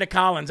saw Amanda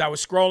Collins. I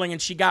was scrolling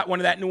and she got one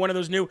of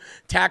those new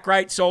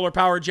TACRite solar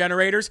power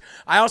generators.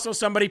 I also saw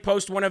somebody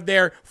post one of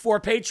their 4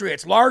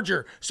 Patriots,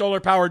 larger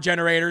solar power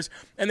generators,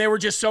 and they were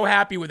just so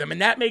happy with them.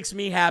 And that makes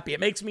me happy. It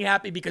makes me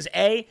happy because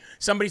A,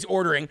 somebody's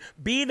ordering,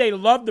 B, they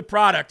love the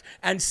product,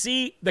 and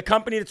C, the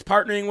company that's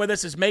partnering with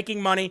us is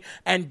making money,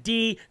 and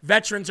D,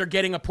 veterans are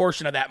getting a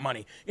portion of that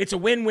money. It's a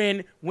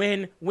win-win,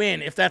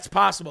 win-win, if that's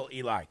possible,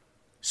 Eli.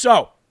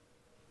 So,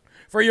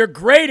 for your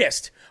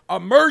greatest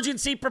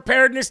emergency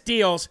preparedness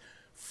deals,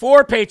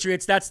 4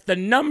 Patriots, that's the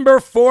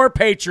number 4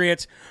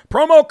 Patriots,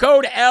 promo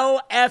code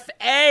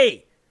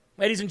LFA.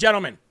 Ladies and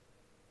gentlemen,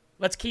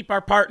 let's keep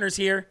our partners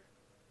here.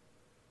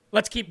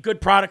 Let's keep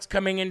good products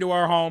coming into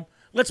our home.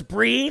 Let's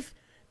breathe,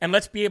 and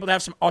let's be able to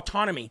have some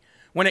autonomy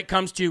when it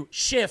comes to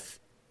Schiff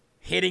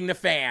hitting the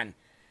fan.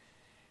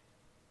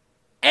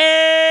 And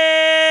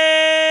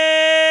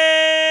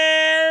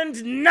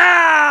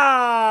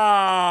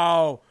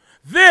now,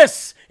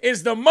 this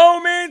is the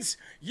moment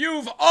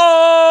you've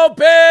all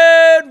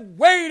been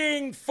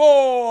waiting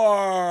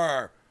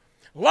for.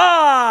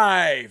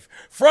 Live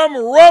from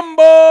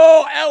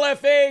Rumble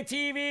LFA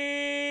TV,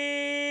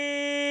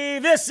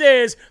 this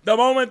is the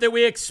moment that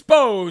we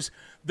expose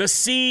the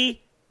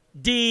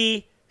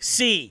CDC.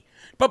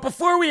 But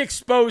before we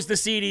expose the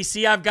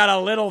CDC, I've got a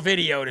little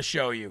video to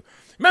show you.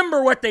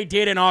 Remember what they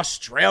did in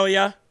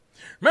Australia?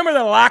 Remember the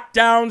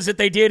lockdowns that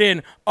they did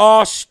in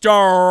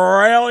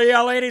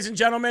Australia, ladies and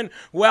gentlemen?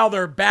 Well,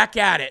 they're back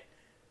at it.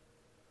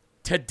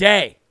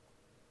 Today,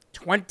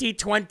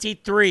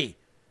 2023,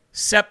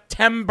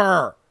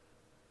 September,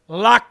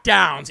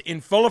 lockdowns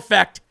in full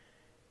effect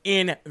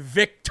in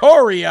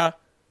Victoria,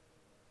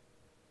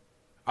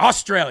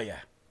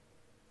 Australia.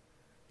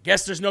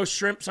 Guess there's no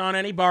shrimps on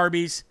any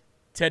Barbies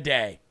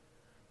today.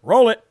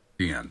 Roll it.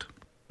 The end.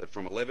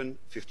 From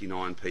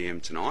 11:59 p.m.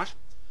 tonight,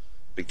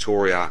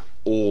 Victoria,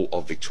 all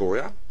of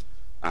Victoria,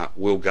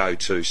 will go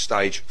to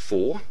stage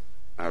 4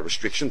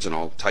 restrictions, and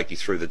I'll take you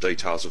through the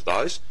details of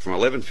those. From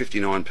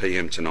 11:59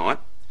 p.m. tonight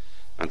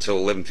until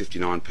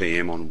 11:59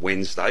 p.m. on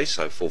Wednesday,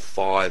 so for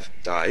 5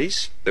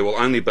 days, there will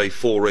only be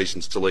 4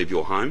 reasons to leave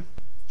your home: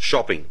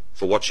 shopping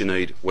for what you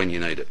need when you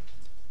need it,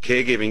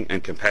 caregiving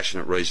and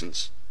compassionate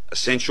reasons,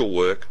 essential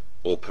work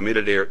or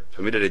permitted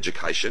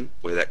education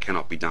where that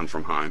cannot be done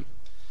from home,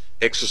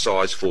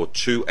 exercise for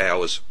 2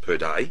 hours per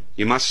day.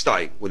 You must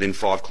stay within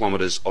 5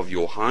 kilometres of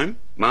your home.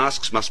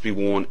 Masks must be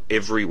worn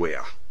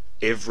everywhere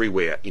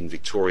in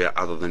Victoria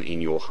other than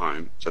in your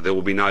home. So there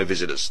will be no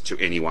visitors to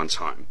anyone's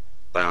home.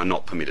 They are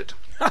not permitted.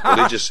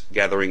 Religious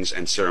gatherings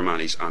and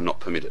ceremonies are not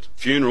permitted.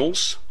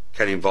 Funerals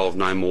can involve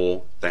no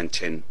more than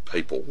 10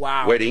 people.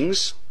 Wow.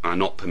 Weddings are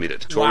not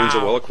permitted. Victorians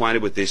are well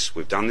acquainted with this.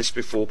 We've done this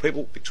before.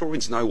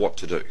 Victorians know what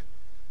to do.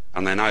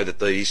 And they know that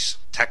these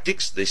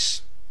tactics,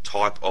 this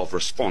type of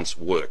response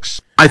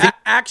works.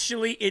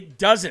 Actually, it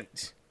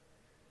doesn't.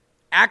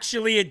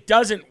 Actually, it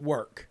doesn't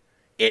work.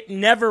 It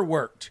never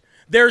worked.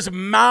 There's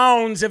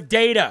mounds of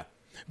data.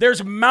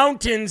 There's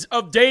mountains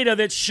of data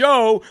that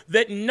show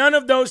that none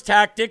of those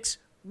tactics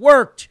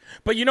worked.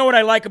 But you know what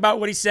I like about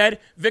what he said?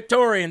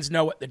 Victorians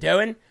know what they're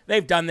doing.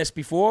 They've done this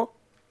before.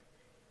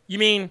 You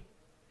mean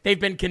they've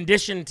been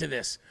conditioned to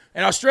this?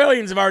 And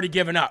Australians have already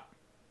given up.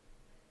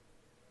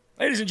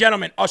 Ladies and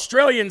gentlemen,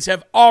 Australians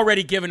have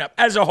already given up.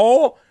 As a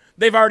whole,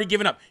 they've already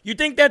given up. You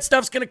think that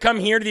stuff's going to come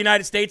here to the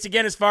United States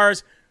again as far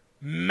as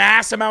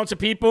mass amounts of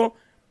people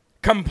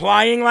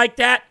complying like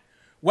that?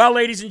 Well,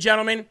 ladies and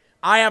gentlemen,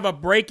 I have a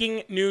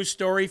breaking news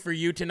story for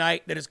you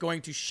tonight that is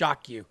going to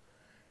shock you.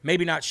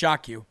 Maybe not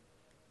shock you.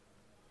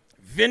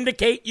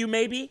 Vindicate you,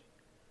 maybe?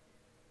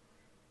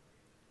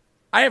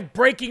 I have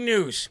breaking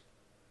news.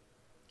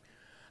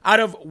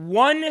 Out of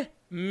 1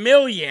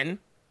 million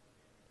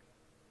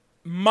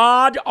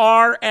mod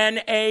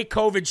RNA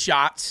COVID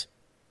shots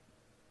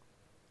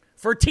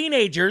for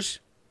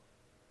teenagers,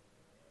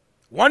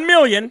 1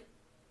 million,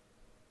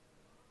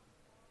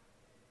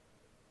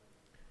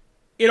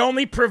 it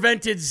only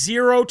prevented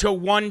 0 to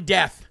 1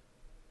 death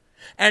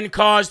and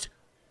caused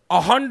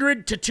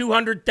 100 to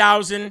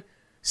 200,000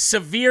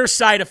 severe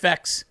side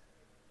effects,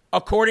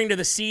 according to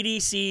the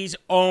CDC's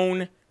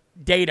own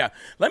data.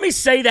 Let me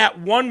say that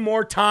one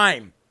more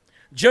time,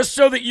 just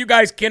so that you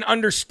guys can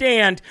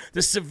understand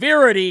the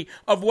severity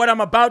of what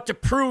I'm about to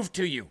prove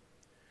to you.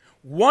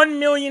 1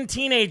 million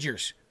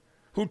teenagers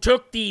who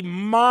took the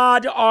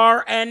mod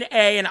RNA,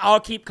 and I'll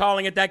keep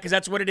calling it that because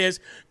that's what it is,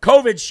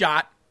 COVID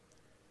shot,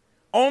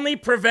 only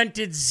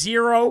prevented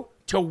 0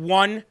 to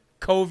 1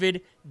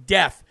 COVID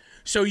death.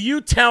 So you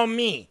tell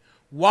me,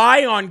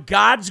 why on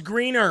God's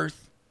green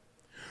earth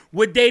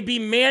would they be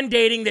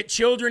mandating that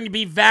children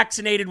be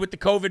vaccinated with the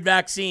COVID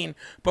vaccine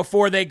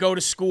before they go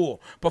to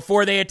school,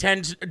 before they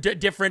attend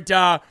different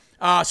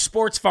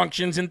sports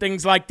functions and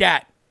things like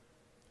that?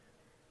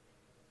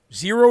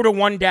 0 to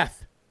 1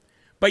 death.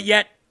 But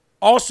yet,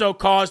 also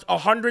caused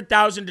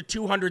 100,000 to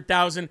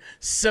 200,000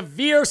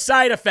 severe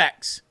side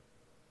effects.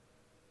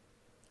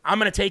 I'm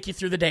going to take you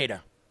through the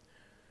data.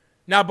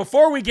 Now,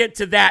 before we get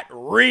to that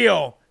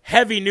real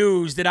heavy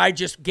news that I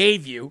just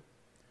gave you,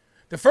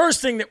 the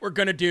first thing that we're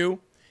going to do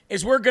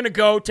is we're going to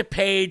go to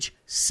page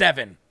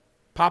 7.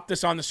 Pop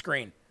this on the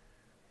screen.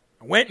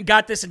 I went and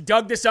got this and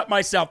dug this up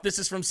myself. This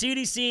is from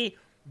cdc.gov.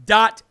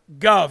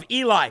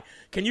 Eli,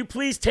 can you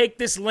please take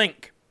this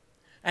link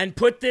and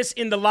put this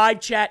in the live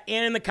chat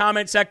and in the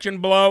comment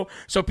section below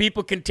so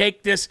people can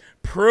take this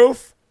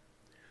proof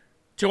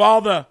to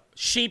all the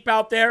sheep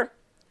out there?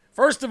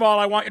 First of all,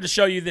 I want you to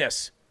show you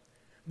this.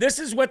 This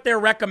is what they're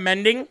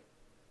recommending.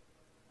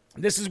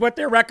 This is what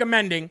they're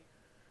recommending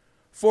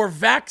for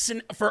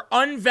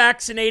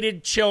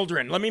unvaccinated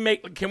children.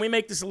 Can we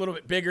make this a little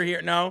bit bigger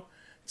here? No?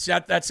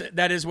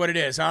 That is what it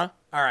is, huh?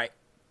 All right.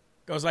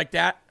 Goes like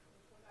that.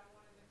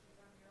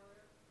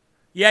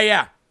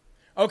 Yeah.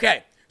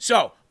 Okay.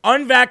 So,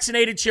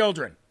 unvaccinated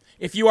children.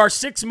 If you are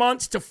 6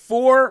 months to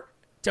 4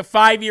 to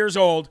 5 years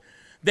old,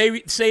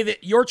 they say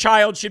that your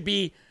child should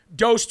be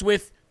dosed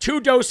with 2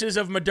 doses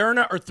of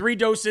Moderna or 3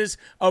 doses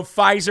of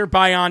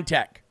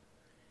Pfizer-BioNTech.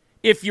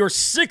 If you're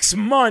 6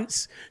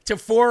 months to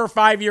 4 or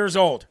 5 years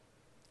old,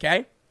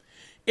 okay?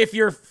 If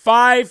you're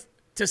 5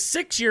 to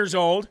 6 years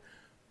old,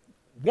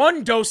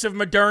 1 dose of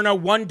Moderna,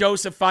 1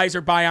 dose of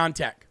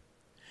Pfizer-BioNTech.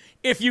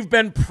 If you've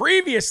been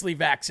previously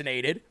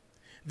vaccinated,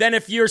 then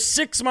if you're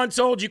 6 months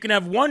old, you can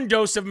have 1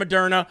 dose of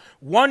Moderna,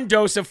 1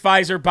 dose of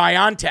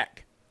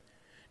Pfizer-BioNTech.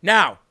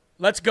 Now,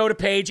 let's go to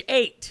page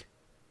 8.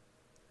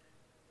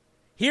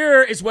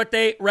 Here is what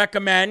they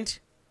recommend.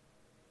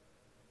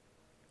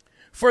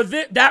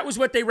 That was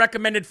what they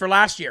recommended for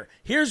last year.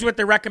 Here's what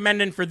they're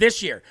recommending for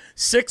this year.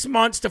 6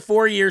 months to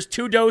 4 years,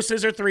 2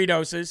 doses or 3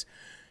 doses.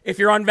 If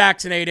you're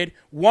unvaccinated,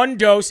 1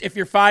 dose if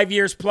you're 5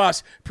 years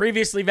plus,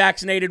 previously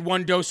vaccinated,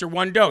 1 dose or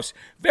 1 dose.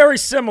 Very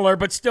similar,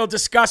 but still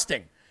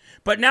disgusting.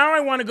 But now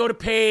I want to go to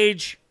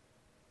page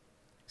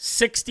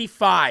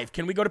 65.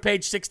 Can we go to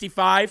page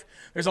 65?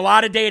 There's a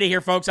lot of data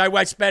here, folks.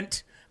 I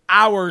spent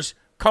hours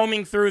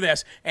combing through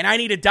this, and I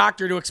need a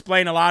doctor to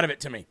explain a lot of it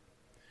to me.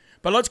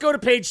 But let's go to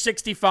page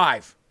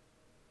 65.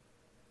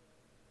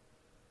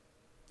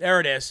 There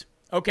it is.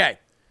 Okay.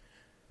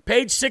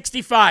 Page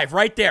 65,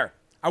 right there.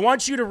 I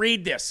want you to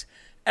read this.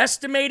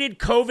 Estimated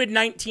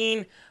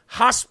COVID-19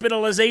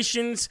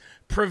 hospitalizations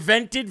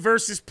prevented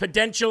versus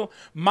potential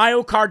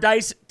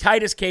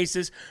myocarditis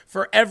cases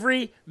for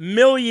every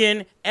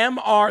million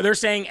they're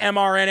saying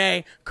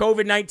mRNA,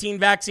 COVID-19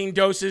 vaccine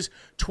doses,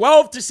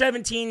 12 to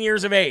 17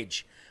 years of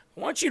age. I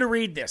want you to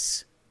read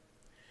this.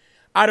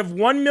 Out of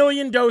 1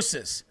 million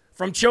doses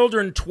from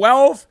children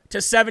 12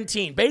 to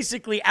 17,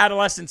 basically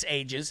adolescence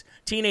ages,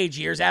 teenage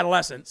years,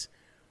 adolescence,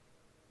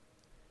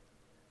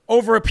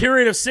 over a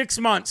period of 6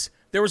 months,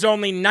 there was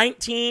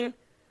 19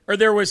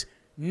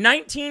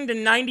 to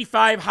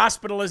 95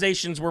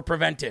 hospitalizations were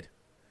prevented.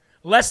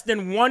 Less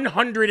than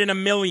 100 in a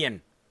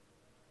million.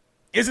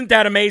 Isn't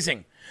that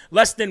amazing?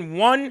 Less than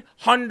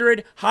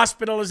 100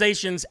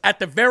 hospitalizations at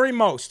the very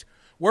most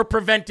were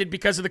prevented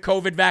because of the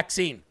COVID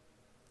vaccine.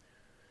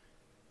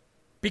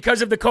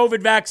 Because of the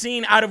COVID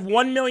vaccine, out of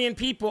 1 million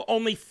people,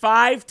 only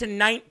 5 to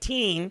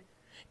 19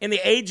 in the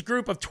age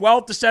group of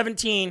 12 to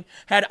 17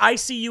 had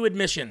ICU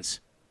admissions.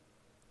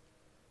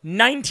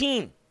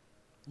 19.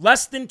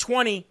 Less than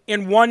 20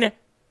 in 1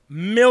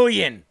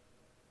 million.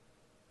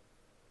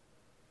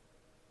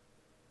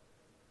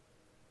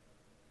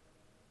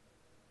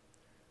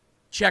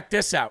 Check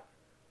this out.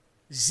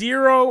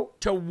 0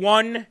 to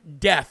 1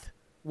 death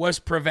was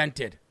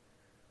prevented.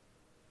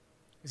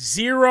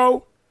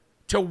 0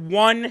 to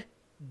 1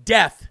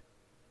 death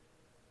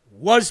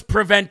was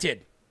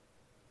prevented.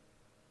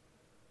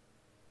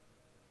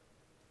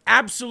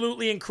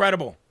 Absolutely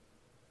incredible.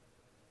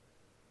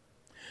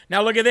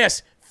 Now look at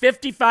this.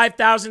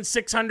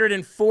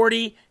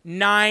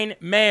 55,649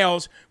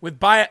 males with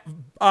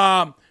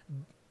bivalent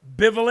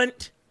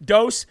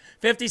dose.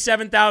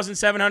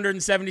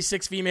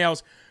 57,776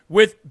 females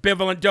with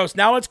bivalent dose.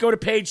 Now let's go to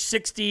page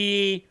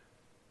 69.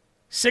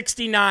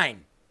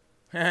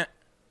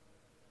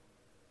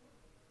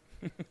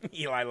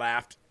 Eli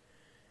laughed.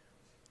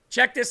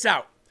 Check this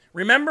out.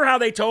 Remember how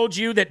they told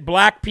you that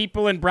black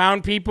people and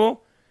brown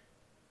people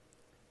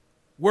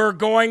were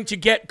going to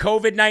get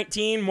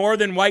COVID-19 more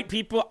than white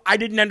people? I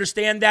didn't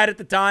understand that at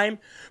the time,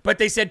 but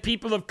they said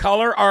people of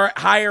color are at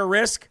higher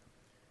risk.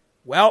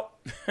 Well,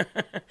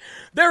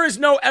 there is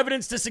no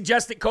evidence to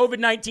suggest that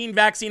COVID-19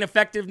 vaccine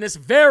effectiveness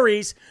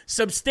varies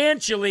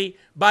substantially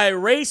by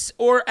race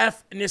or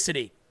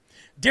ethnicity.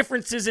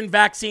 Differences in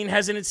vaccine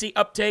hesitancy,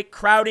 uptake,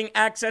 crowding,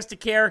 access to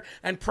care,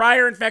 and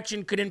prior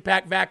infection could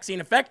impact vaccine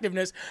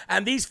effectiveness,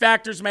 and these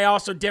factors may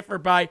also differ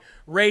by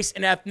race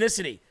and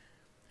ethnicity.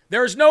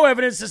 There is no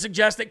evidence to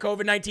suggest that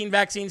COVID-19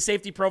 vaccine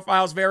safety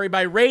profiles vary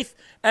by race,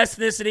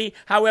 ethnicity.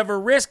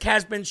 However, risk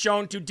has been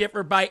shown to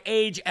differ by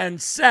age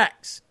and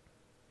sex.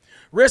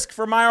 Risk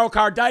for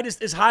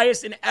myocarditis is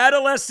highest in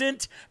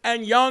adolescent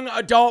and young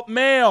adult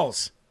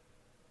males.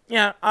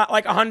 Yeah,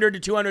 like 100 to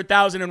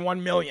 200,000 and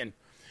 1 million.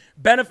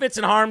 Benefits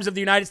and harms of the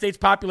United States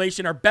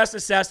population are best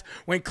assessed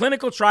when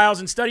clinical trials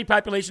and study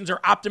populations are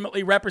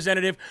optimally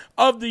representative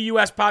of the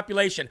U.S.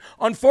 population.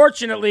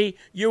 Unfortunately,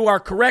 you are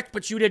correct,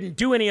 but you didn't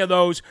do any of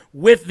those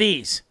with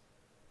these.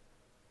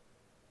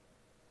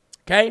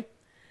 Okay?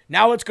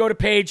 Now let's go to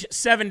page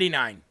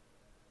 79.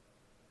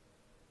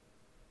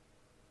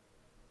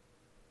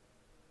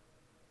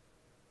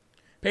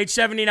 Page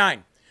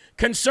 79.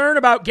 Concern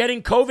about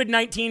getting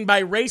COVID-19 by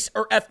race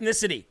or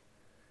ethnicity.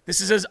 This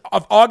is as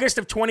of August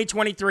of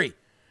 2023.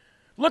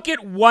 Look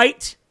at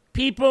white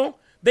people.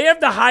 They have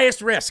the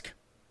highest risk.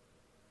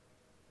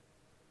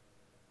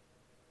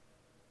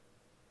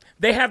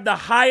 They have the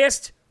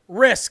highest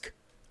risk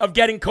of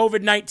getting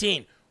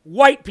COVID-19.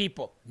 White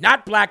people,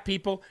 not black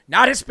people,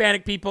 not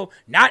Hispanic people,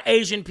 not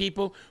Asian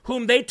people,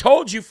 whom they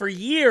told you for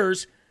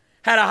years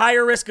had a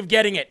higher risk of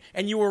getting it,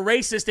 and you were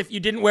racist if you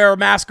didn't wear a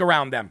mask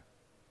around them.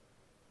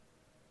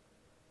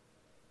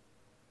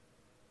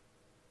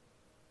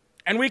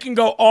 And we can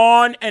go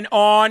on and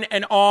on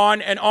and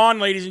on and on,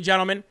 ladies and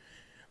gentlemen.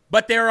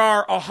 But there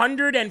are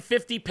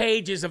 150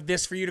 pages of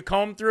this for you to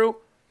comb through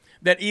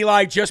that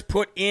Eli just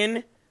put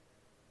in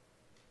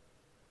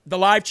the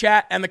live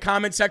chat and the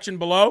comment section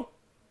below.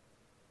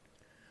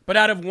 But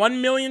out of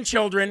 1 million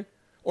children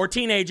or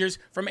teenagers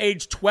from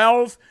age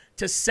 12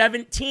 to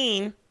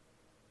 17,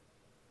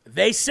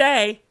 they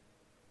say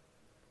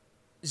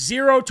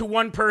 0 to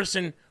 1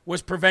 person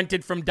was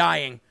prevented from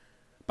dying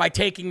by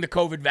taking the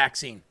COVID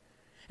vaccine.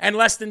 And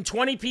less than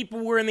 20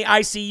 people were in the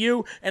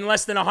ICU, and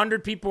less than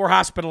 100 people were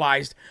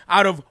hospitalized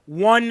out of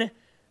 1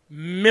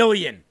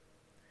 million.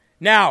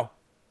 Now,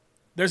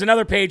 there's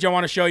another page I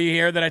want to show you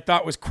here that I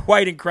thought was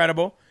quite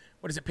incredible.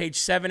 What is it, page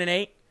 7 and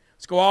 8?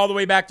 Let's go all the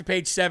way back to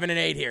page 7 and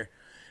 8 here.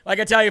 Like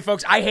I tell you,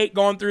 folks, I hate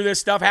going through this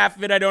stuff. Half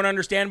of it I don't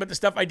understand, but the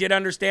stuff I did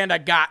understand, I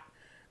got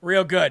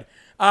real good.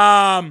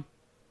 I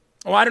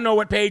don't know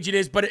what page it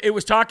is, but it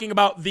was talking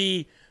about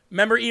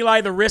remember,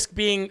 Eli, the risk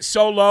being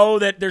so low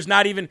that there's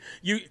not even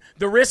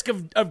the risk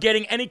of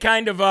getting any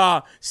kind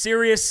of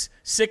serious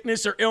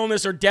sickness or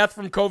illness or death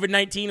from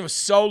COVID-19 was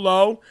so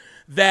low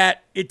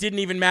that it didn't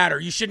even matter.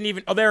 You shouldn't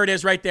even. Oh, there it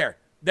is, right there.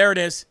 There it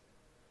is.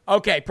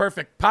 Okay,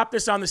 perfect. Pop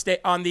this on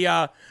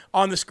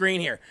the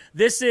screen here.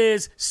 This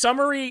is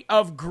summary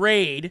of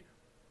grade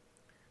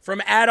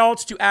from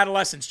adults to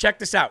adolescents. Check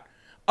this out.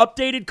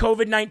 Updated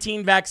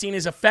COVID-19 vaccine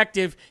is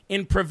effective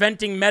in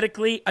preventing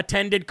medically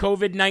attended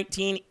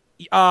COVID-19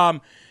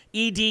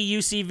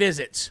 EDUC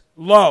visits.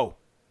 Low.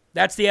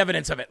 That's the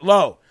evidence of it.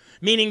 Low.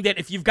 Meaning that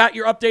if you've got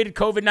your updated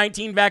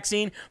COVID-19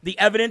 vaccine, the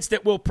evidence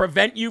that will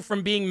prevent you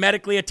from being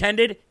medically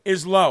attended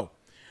is low.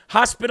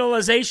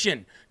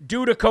 Hospitalization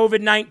due to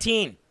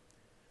COVID-19.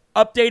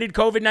 Updated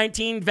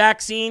COVID-19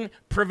 vaccine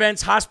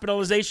prevents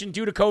hospitalization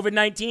due to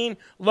COVID-19.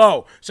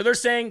 Low. So they're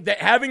saying that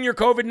having your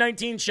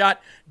COVID-19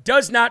 shot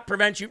does not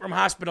prevent you from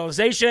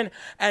hospitalization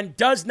and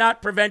does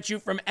not prevent you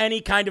from any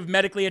kind of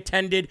medically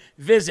attended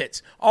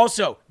visits.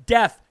 Also,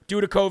 death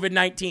due to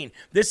COVID-19.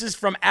 This is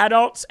from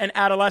adults and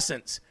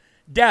adolescents.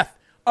 Death.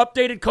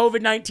 Updated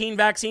COVID-19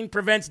 vaccine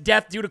prevents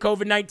death due to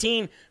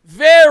COVID-19.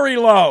 Very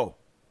low.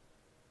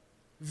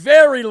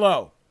 Very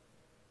low.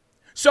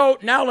 So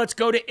now let's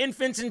go to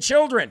infants and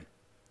children.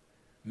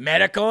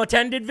 Medical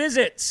attended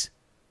visits.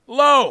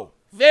 Low.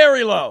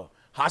 Very low.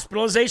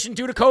 Hospitalization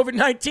due to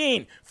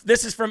COVID-19.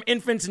 This is from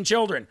infants and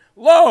children.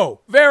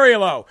 Low. Very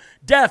low.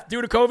 Death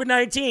due to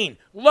COVID-19.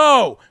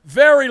 Low.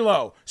 Very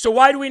low. So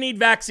why do we need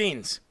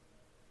vaccines?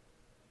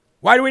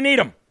 Why do we need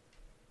them?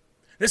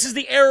 This is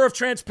the era of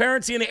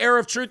transparency and the era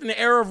of truth and the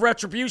era of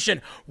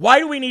retribution. Why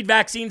do we need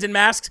vaccines and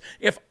masks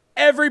if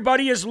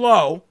everybody is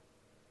low,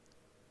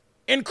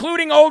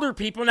 including older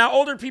people? Now,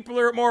 older people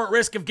are more at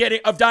risk of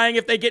dying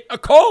if they get a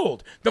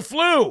cold, the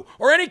flu,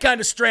 or any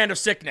kind of strand of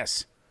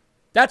sickness.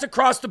 That's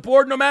across the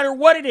board, no matter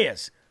what it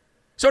is.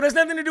 So it has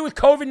nothing to do with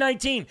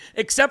COVID-19,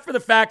 except for the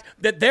fact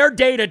that their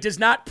data does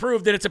not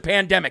prove that it's a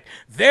pandemic.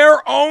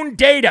 Their own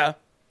data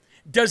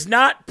does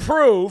not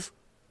prove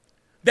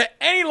that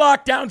any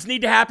lockdowns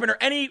need to happen or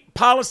any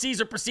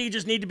policies or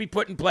procedures need to be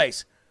put in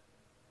place.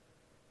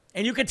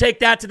 And you can take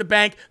that to the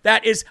bank.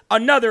 That is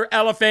another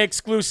LFA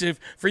exclusive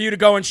for you to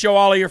go and show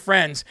all of your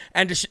friends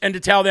and to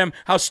tell them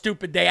how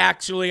stupid they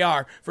actually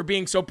are for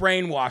being so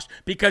brainwashed,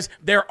 because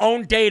their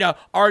own data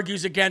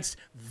argues against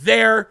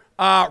their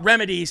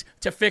remedies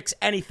to fix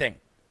anything.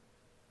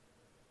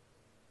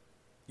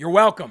 You're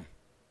welcome.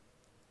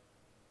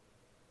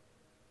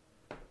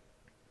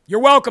 You're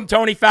welcome,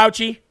 Tony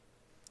Fauci.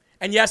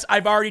 And yes,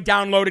 I've already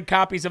downloaded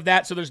copies of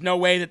that, so there's no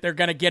way that they're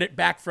going to get it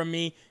back from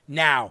me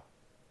now.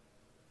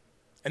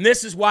 And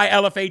this is why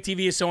LFA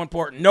TV is so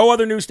important. No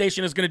other news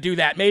station is going to do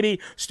that. Maybe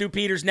Stu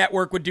Peters'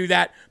 network would do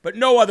that, but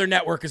no other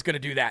network is going to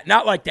do that.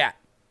 Not like that.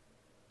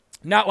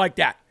 Not like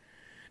that.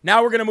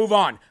 Now we're going to move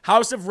on.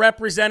 House of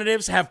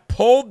Representatives have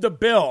pulled the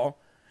bill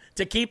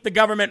to keep the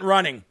government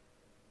running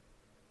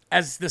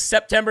as the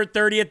September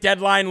 30th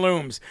deadline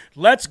looms.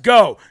 Let's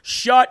go.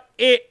 Shut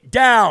it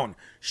down.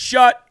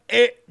 Shut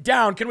it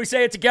down. Can we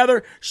say it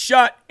together?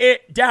 Shut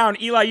it down.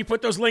 Eli, you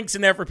put those links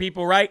in there for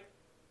people, right?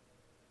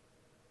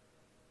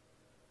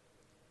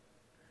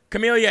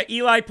 Camellia,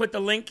 Eli put the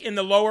link in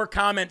the lower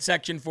comment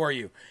section for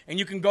you, and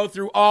you can go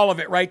through all of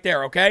it right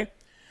there, okay?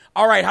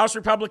 All right, House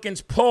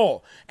Republicans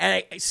pull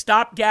a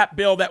stopgap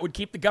bill that would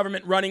keep the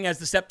government running as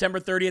the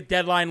September 30th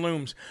deadline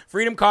looms.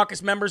 Freedom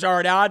Caucus members are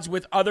at odds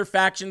with other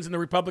factions in the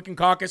Republican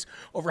caucus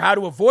over how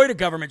to avoid a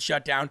government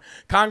shutdown.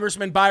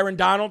 Congressman Byron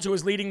Donalds, who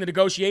is leading the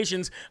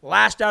negotiations,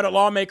 lashed out at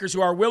lawmakers who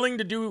are willing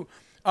to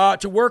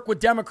work with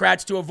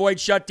Democrats to avoid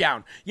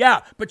shutdown. Yeah,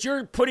 but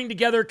you're putting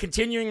together a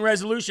continuing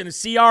resolution, a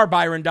CR,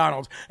 Byron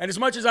Donalds. And as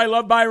much as I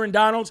love Byron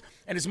Donalds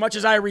and as much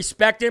as I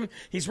respect him,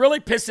 he's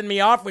really pissing me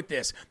off with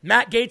this.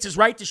 Matt Gaetz is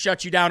right to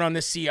shut you down on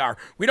this CR.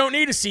 We don't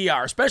need a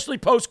CR, especially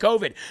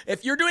post-COVID.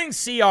 If you're doing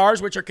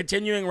CRs, which are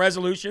continuing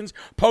resolutions,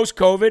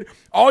 post-COVID,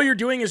 all you're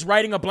doing is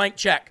writing a blank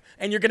check.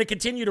 And you're going to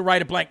continue to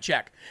write a blank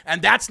check.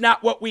 And that's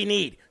not what we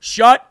need.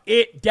 Shut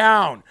it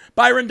down.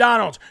 Byron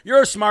Donalds,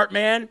 you're a smart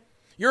man.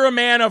 You're a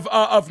man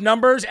of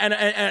numbers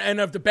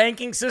and of the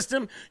banking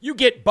system. You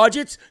get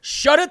budgets.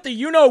 Shut it the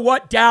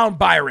you-know-what down,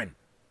 Byron.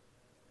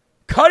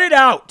 Cut it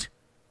out.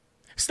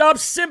 Stop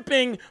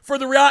simping for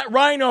the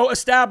Rhino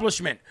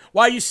establishment.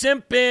 Why you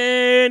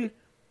simping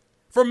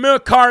for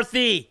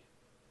McCarthy?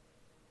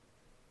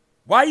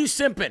 Why are you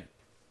simping?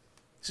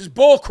 This is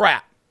bull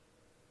crap.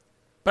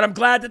 But I'm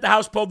glad that the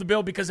House pulled the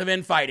bill because of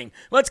infighting.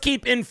 Let's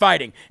keep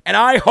infighting. And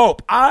I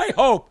hope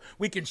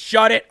we can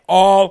shut it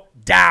all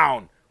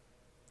down.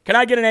 Can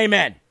I get an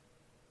amen?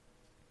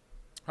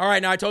 All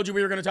right, now I told you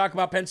we were going to talk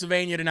about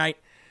Pennsylvania tonight.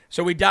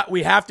 So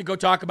we have to go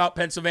talk about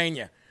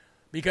Pennsylvania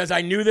because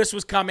I knew this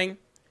was coming,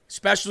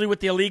 especially with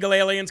the illegal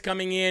aliens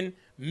coming in,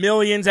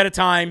 millions at a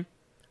time,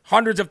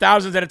 hundreds of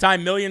thousands at a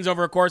time, millions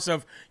over a course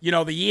of,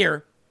 the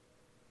year.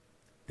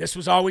 This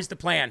was always the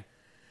plan.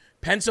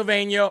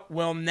 Pennsylvania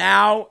will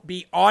now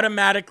be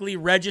automatically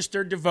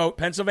registered to vote,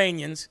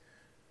 Pennsylvanians,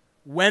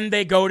 when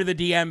they go to the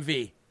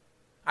DMV.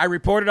 I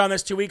reported on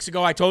this 2 weeks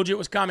ago. I told you it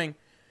was coming.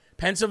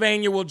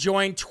 Pennsylvania will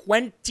join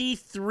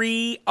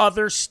 23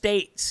 other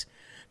states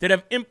that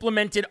have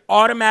implemented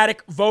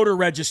automatic voter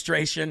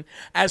registration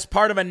as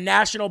part of a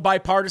national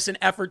bipartisan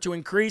effort to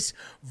increase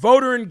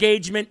voter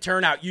engagement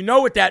turnout. You know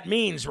what that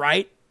means,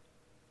 right?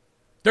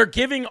 They're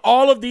giving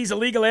all of these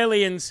illegal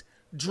aliens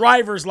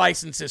driver's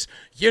licenses.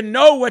 You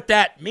know what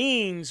that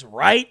means,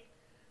 right?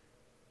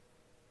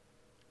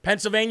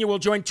 Pennsylvania will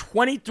join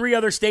 23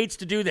 other states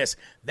to do this.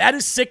 That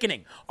is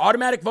sickening.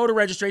 Automatic voter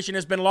registration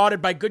has been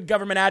lauded by good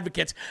government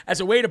advocates as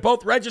a way to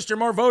both register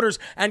more voters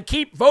and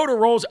keep voter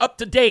rolls up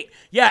to date.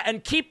 Yeah,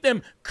 and keep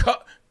them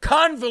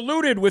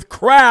convoluted with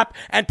crap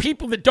and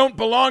people that don't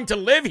belong to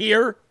live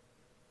here.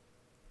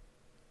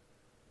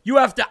 You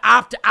have to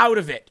opt out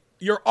of it.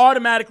 You're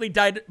automatically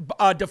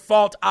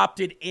default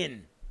opted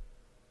in.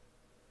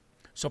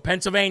 So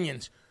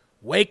Pennsylvanians,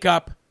 wake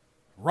up,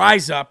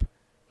 rise up,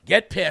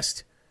 get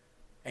pissed,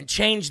 and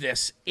change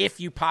this if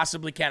you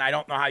possibly can. I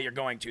don't know how you're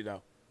going to,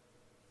 though.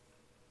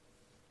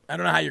 I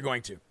don't know how you're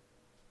going to.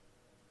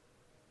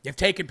 You've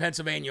taken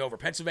Pennsylvania over.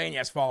 Pennsylvania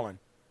has fallen.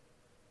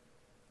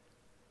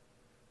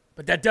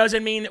 But that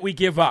doesn't mean that we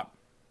give up.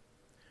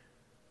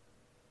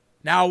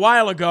 Now, a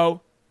while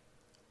ago,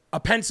 a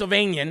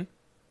Pennsylvanian,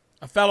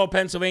 a fellow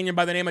Pennsylvanian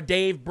by the name of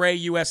Dave Bray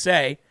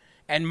USA,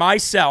 and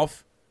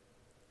myself,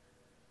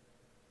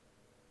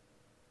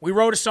 we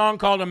wrote a song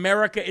called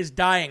America is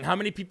Dying. How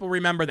many people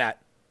remember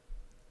that?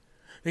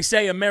 They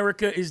say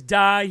America is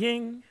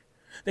dying.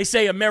 They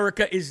say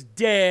America is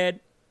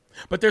dead.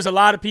 But there's a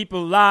lot of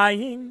people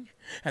lying,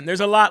 and there's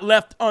a lot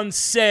left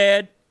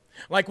unsaid.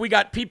 Like we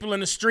got people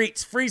in the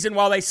streets freezing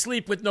while they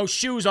sleep with no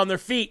shoes on their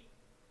feet.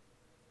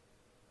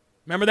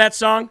 Remember that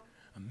song?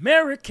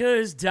 America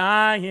is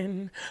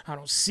dying. I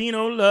don't see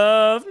no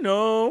love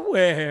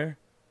nowhere.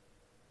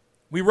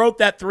 We wrote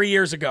that 3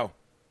 years ago.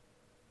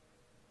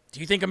 Do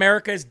you think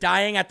America is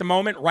dying at the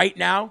moment, right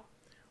now?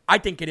 I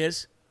think it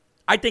is.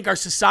 I think our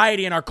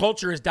society and our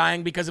culture is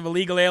dying because of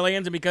illegal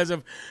aliens and because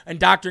of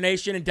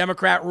indoctrination and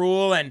Democrat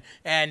rule and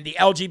the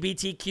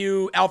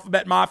LGBTQ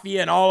alphabet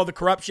mafia and all of the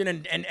corruption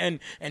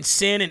and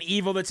sin and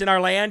evil that's in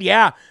our land.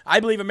 Yeah, I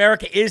believe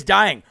America is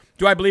dying.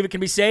 Do I believe it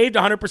can be saved?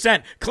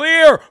 100%.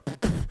 Clear!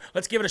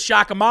 Let's give it a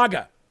shock of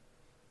MAGA.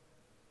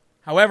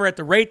 However, at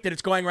the rate that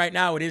it's going right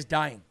now, it is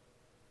dying.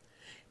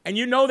 And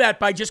you know that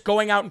by just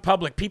going out in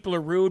public. People are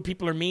rude.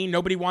 People are mean.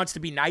 Nobody wants to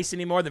be nice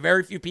anymore. The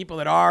very few people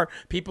that are,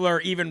 people are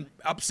even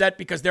upset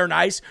because they're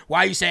nice.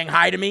 Why are you saying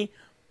hi to me?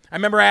 I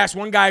remember I asked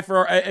one guy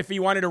for if he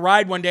wanted a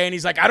ride one day, and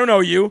he's like, I don't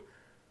know you. I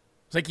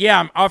was like, yeah,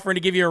 I'm offering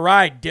to give you a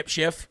ride,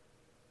 dipshift.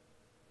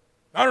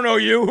 I don't know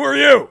you. Who are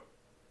you?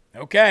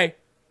 Okay.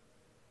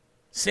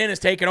 Sin has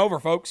taken over,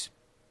 folks.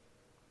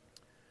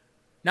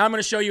 Now I'm going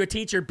to show you a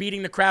teacher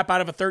beating the crap out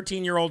of a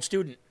 13-year-old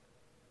student.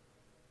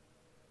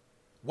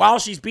 While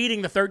she's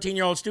beating the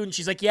 13-year-old student,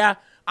 she's like, yeah,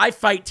 I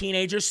fight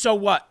teenagers, so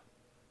what?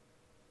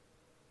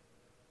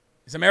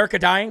 Is America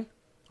dying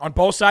on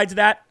both sides of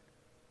that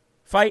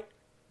fight?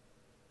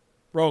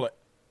 Roll it.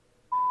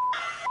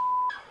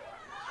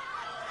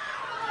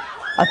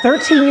 A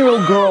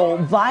 13-year-old girl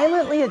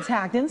violently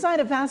attacked inside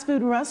a fast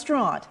food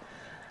restaurant.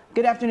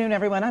 Good afternoon,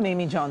 everyone. I'm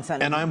Amy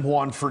Johnson. And I'm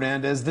Juan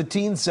Fernandez. The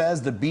teen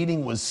says the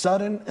beating was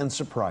sudden and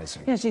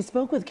surprising. Yeah, she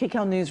spoke with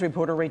KCAL News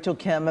reporter Rachel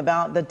Kim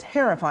about the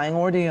terrifying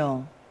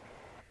ordeal.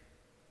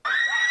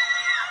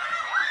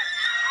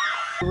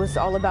 It was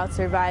all about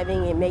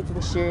surviving and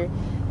making sure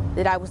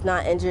that I was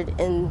not injured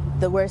in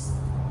the worst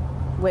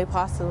way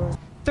possible.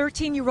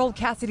 13-year-old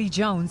Cassidy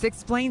Jones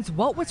explains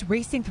what was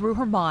racing through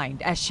her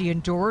mind as she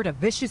endured a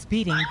vicious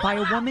beating by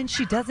a woman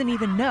she doesn't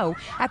even know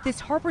at this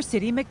Harbor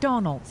City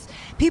McDonald's.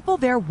 People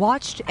there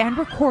watched and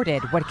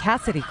recorded what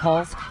Cassidy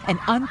calls an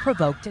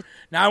unprovoked.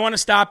 Now I want to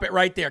stop it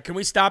right there. Can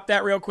we stop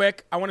that real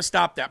quick? I want to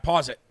stop that.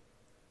 Pause it.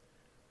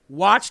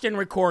 Watched and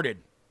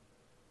recorded.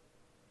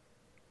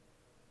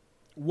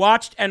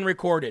 Watched and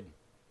recorded.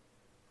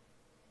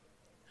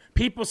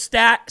 People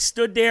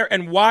stood there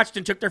and watched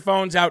and took their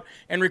phones out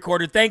and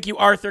recorded. Thank you,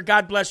 Arthur.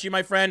 God bless you,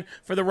 my friend,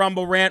 for the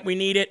Rumble rant. We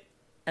need it,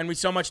 and we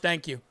so much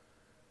thank you.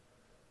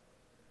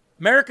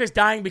 America's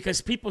dying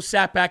because people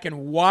sat back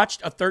and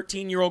watched a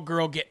 13-year-old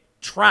girl get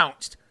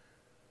trounced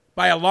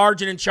by a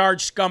large and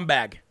in-charge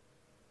scumbag.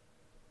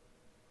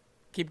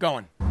 Keep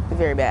going.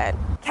 Very bad.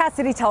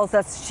 Cassidy tells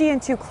us she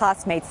and two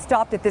classmates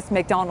stopped at this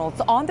McDonald's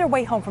on their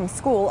way home from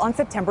school on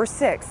September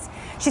 6th.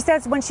 She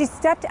says when she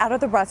stepped out of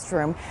the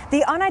restroom,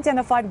 the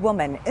unidentified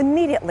woman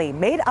immediately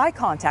made eye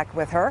contact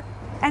with her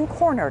and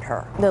cornered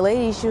her. The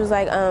lady, she was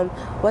like,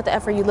 what the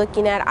F are you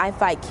looking at? I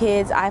fight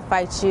kids, I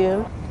fight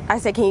you. I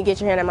said, can you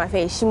get your hand on my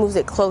face? She moves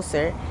it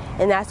closer,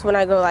 and that's when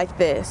I go like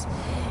this.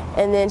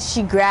 And then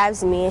she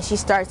grabs me and she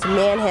starts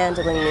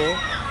manhandling me.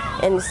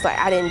 And it's like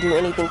I didn't do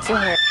anything to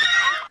her.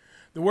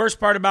 The worst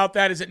part about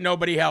that is that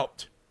nobody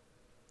helped.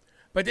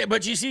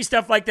 But you see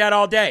stuff like that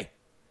all day.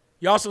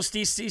 You also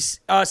see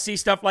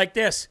stuff like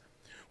this,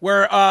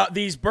 where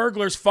these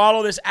burglars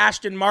follow this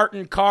Aston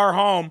Martin car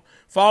home,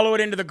 follow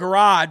it into the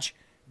garage,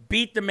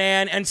 beat the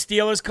man, and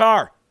steal his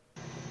car.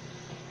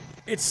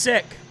 It's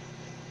sick.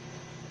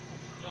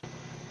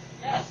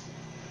 Yes.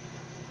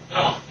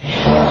 No.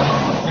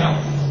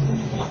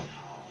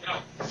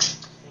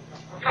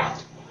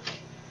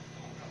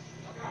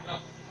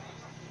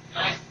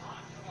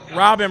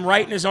 Rob him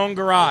right in his own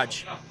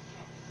garage.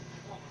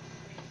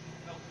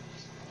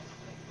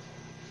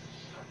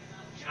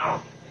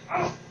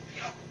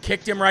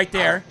 Kicked him right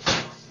there.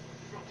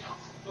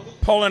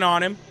 Pulling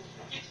on him.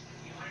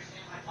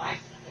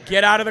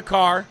 Get out of the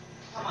car.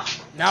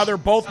 Now they're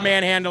both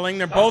manhandling.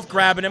 They're both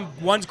grabbing him.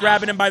 One's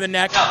grabbing him by the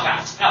neck.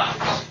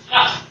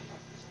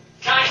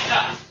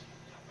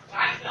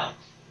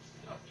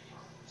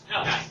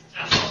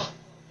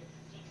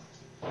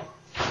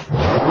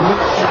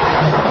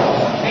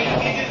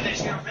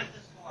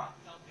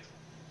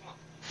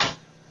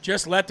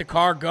 Just let the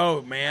car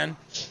go, man.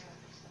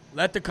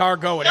 Let the car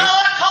go. It ain't,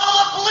 call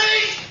the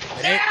police!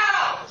 it ain't,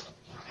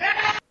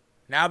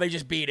 now they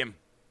just beat him.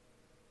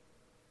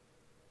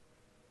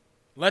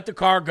 Let the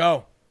car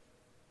go.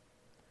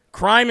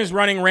 Crime is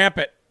running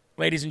rampant,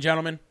 ladies and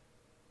gentlemen.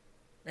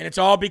 And it's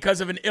all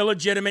because of an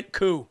illegitimate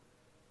coup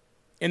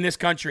in this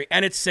country.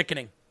 And it's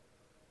sickening.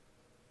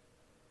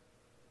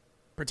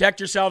 Protect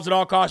yourselves at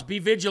all costs. Be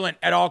vigilant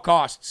at all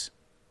costs.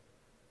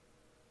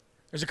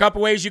 There's a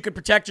couple ways you can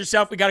protect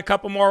yourself. We got a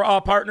couple more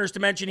partners to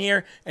mention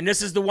here. And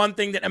this is the one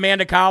thing that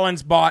Amanda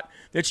Collins bought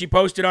that she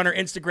posted on her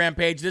Instagram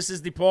page. This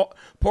is the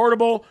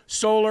portable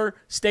solar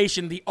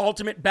station, the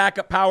ultimate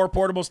backup power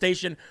portable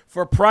station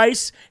for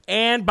price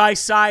and by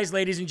size,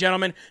 ladies and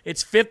gentlemen.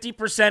 It's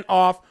 50%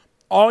 off.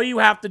 All you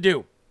have to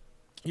do,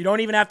 you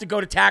don't even have to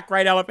go to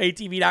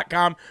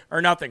TacRightLFATV.com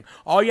or nothing.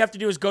 All you have to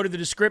do is go to the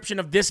description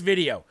of this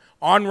video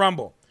on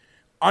Rumble.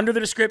 Under the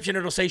description,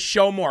 it'll say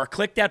show more.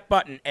 Click that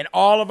button, and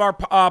all of our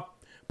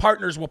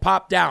partners will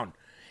pop down.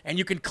 And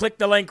you can click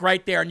the link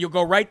right there, and you'll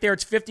go right there.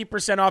 It's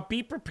 50% off.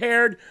 Be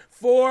prepared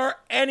for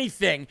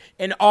anything,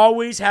 and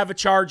always have a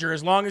charger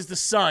as long as the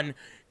sun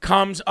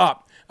comes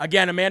up.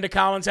 Again, Amanda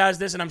Collins has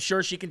this, and I'm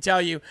sure she can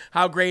tell you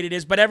how great it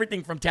is. But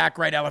everything from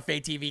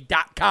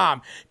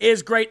TacRightLFATV.com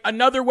is great.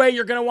 Another way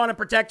you're going to want to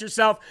protect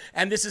yourself,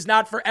 and this is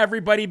not for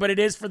everybody, but it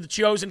is for the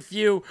chosen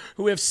few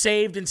who have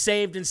saved and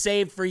saved and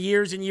saved for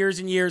years and years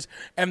and years,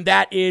 and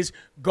that is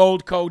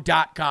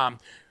Goldco.com.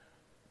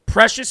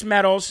 Precious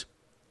metals,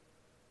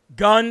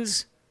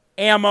 guns,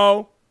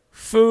 ammo,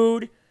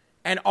 food,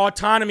 and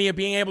autonomy of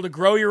being able to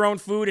grow your own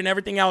food and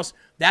everything else,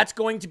 that's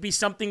going to be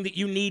something that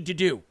you need to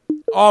do.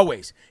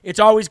 Always. It's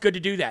always good to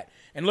do that.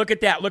 And look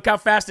at that. Look how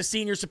fast the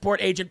senior support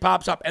agent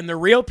pops up. And they're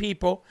real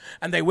people,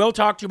 and they will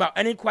talk to you about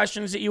any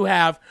questions that you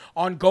have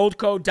on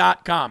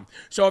goldco.com.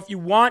 So if you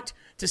want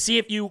to see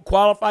if you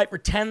qualify for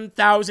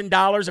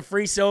 $10,000 of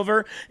free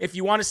silver, if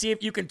you want to see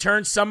if you can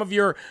turn some of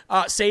your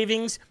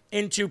savings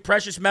into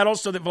precious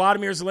metals so that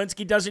Vladimir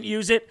Zelensky doesn't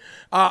use it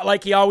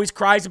like he always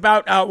cries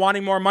about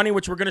wanting more money,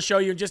 which we're going to show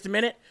you in just a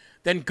minute,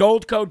 then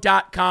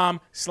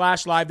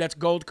goldco.com/live. That's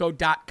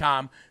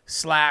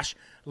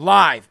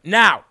goldco.com/live.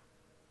 Now,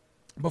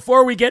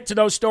 before we get to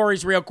those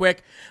stories real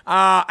quick,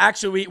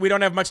 actually, we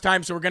don't have much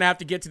time, so we're going to have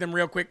to get to them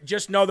real quick.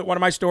 Just know that one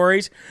of my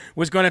stories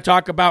was going to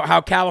talk about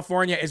how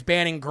California is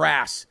banning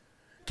grass.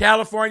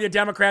 California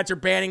Democrats are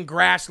banning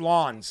grass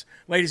lawns,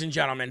 ladies and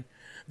gentlemen.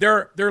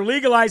 They're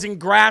legalizing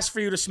grass for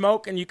you to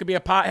smoke, and you could be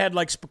a pothead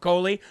like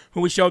Spicoli,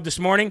 who we showed this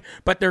morning,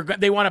 but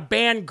they want to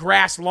ban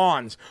grass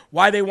lawns.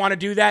 Why they want to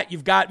do that,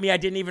 you've got me. I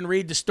didn't even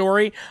read the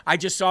story. I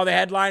just saw the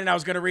headline, and I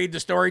was going to read the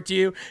story to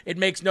you. It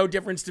makes no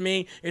difference to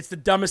me. It's the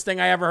dumbest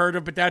thing I ever heard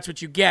of, but that's what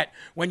you get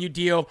when you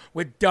deal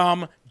with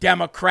dumb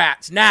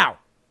Democrats. Now,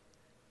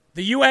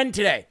 the UN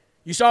today.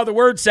 You saw the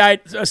word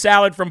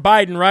salad from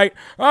Biden, right?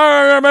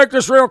 I'm going to make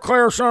this real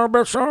clear, son of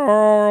a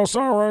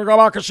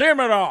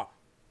bitch.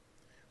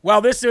 Well,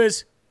 this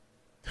is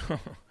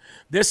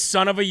this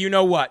son of a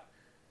you-know-what.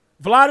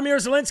 Vladimir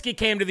Zelensky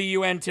came to the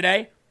UN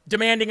today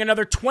demanding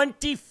another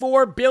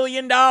 $24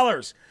 billion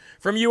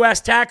from U.S.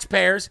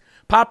 taxpayers.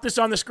 Pop this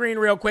on the screen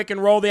real quick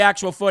and roll the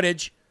actual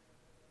footage.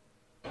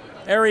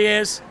 There he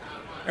is.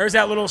 There's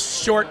that little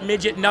short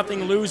midget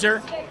nothing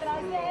loser.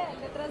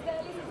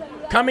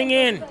 Coming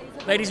in,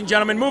 ladies and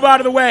gentlemen. Move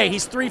out of the way.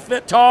 He's 3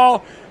 feet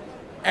tall,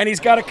 and he's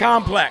got a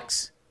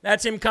complex.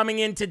 That's him coming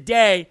in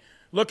today,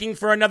 looking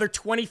for another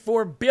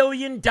 $24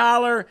 billion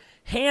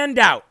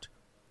handout.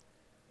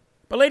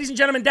 But ladies and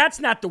gentlemen,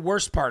 that's not the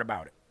worst part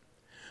about it.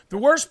 The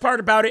worst part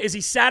about it is he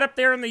sat up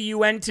there in the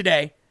UN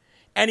today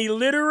and he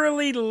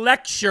literally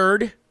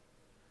lectured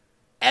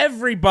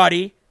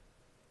everybody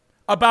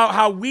about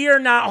how we are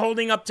not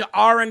holding up to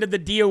our end of the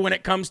deal when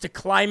it comes to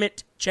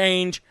climate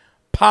change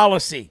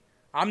policy.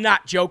 I'm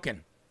not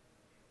joking.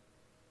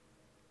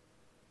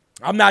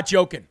 I'm not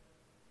joking.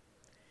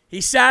 He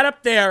sat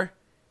up there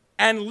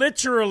and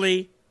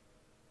literally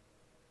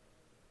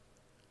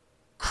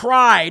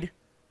cried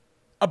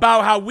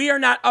about how we are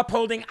not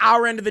upholding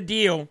our end of the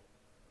deal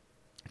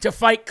to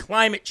fight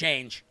climate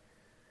change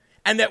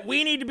and that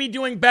we need to be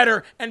doing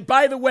better. And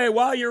by the way,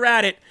 while you're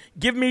at it,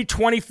 give me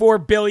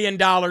 $24 billion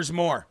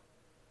more.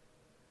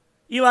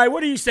 Eli, what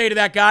do you say to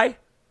that guy? I can't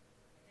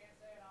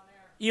say it on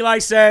there. Eli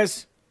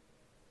says,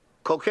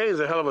 cocaine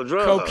is a hell of a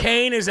drug.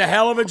 Cocaine is a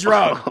hell of a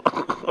drug.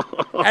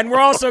 And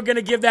we're also going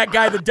to give that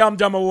guy the Dum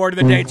Dum Award of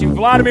the day, too.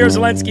 Vladimir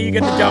Zelensky, you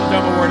get the Dum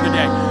Dum Award of the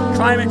day.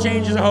 Climate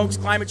change is a hoax.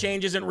 Climate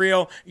change isn't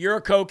real. You're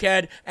a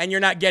cokehead, and you're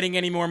not getting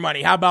any more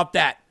money. How about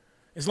that?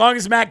 As long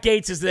as Matt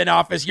Gaetz is in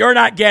office, you're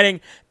not getting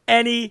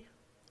any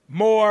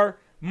more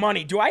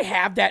money. Do I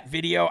have that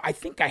video? I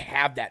think I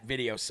have that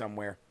video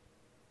somewhere.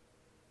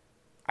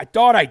 I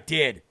thought I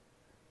did.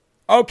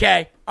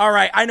 Okay. All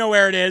right. I know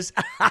where it is.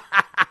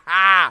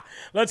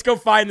 Let's go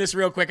find this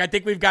real quick. I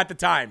think we've got the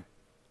time.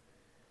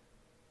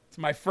 It's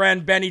my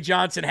friend Benny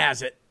Johnson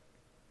has it.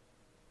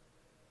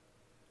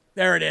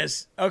 There it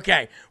is.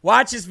 Okay.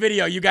 Watch this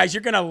video. You guys,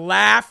 you're going to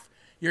laugh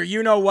your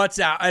you-know-what's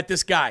out at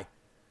this guy.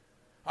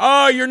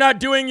 Oh, you're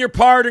not doing your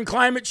part in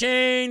climate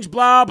change,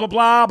 blah, blah,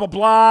 blah, blah,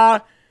 blah.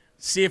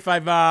 See if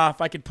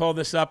I could pull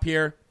this up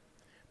here.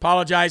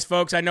 Apologize,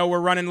 folks. I know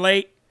we're running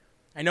late.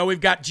 I know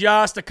we've got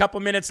just a couple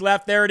minutes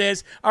left. There it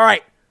is. All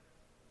right.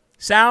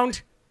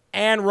 Sound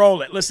and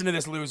roll it. Listen to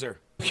this loser.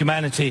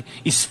 Humanity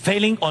is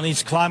failing on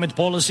its climate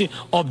policy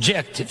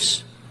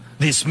objectives.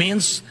 This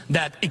means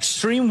that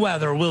extreme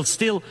weather will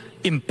still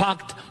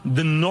impact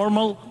the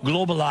normal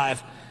global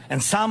life,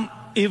 and some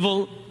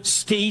evil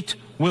state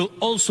will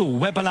also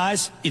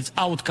weaponize its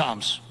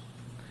outcomes.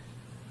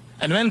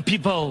 And when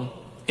people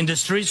in the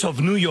streets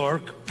of New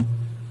York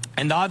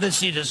and other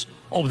cities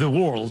of the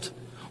world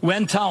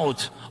went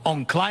out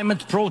on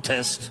climate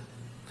protest,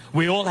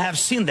 we all have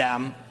seen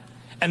them.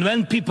 And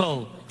when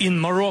people in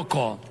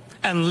Morocco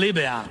and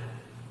Libya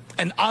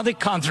and other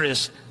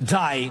countries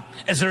die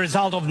as a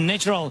result of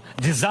natural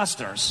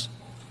disasters,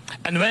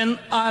 and when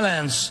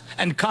islands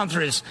and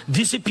countries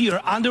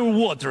disappear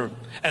underwater,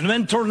 and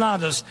when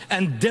tornadoes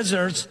and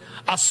deserts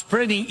are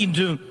spreading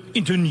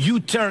into new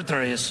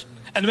territories,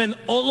 and when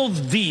all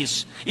of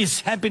this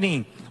is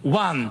happening,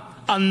 one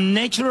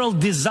unnatural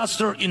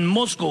disaster in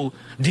Moscow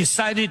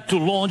decided to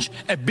launch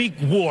a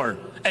big war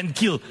and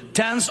kill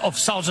tens of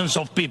thousands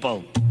of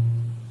people.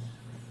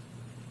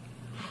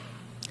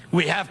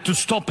 We have to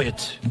stop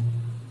it.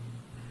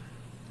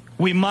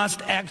 We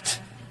must act.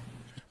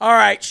 All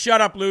right,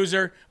 shut up,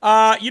 loser.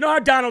 You know how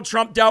Donald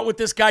Trump dealt with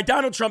this guy?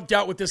 Donald Trump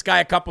dealt with this guy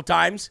a couple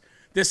times,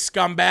 this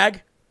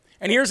scumbag.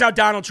 And here's how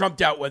Donald Trump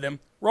dealt with him.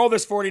 Roll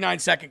this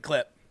 49-second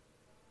clip.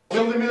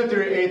 Will the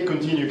military aid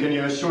continue? Can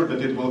you assure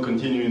that it will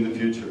continue in the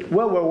future?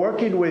 Well, we're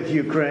working with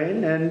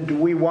Ukraine,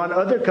 and we want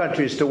other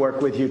countries to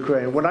work with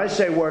Ukraine. When I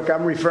say work,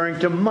 I'm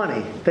referring to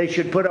money. They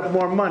should put up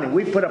more money.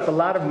 We put up a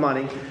lot of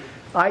money.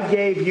 I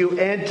gave you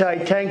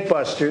anti-tank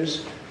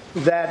busters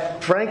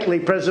that, frankly,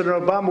 President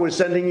Obama was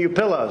sending you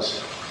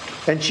pillows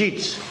and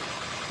sheets.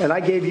 And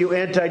I gave you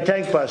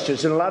anti-tank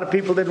busters. And a lot of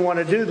people didn't want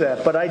to do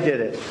that, but I did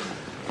it.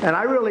 And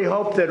I really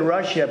hope that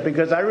Russia,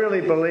 because I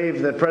really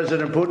believe that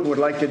President Putin would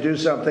like to do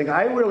something,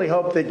 I really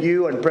hope that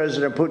you and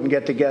President Putin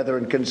get together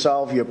and can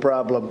solve your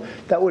problem.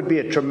 That would be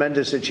a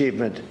tremendous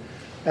achievement.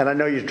 And I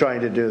know you're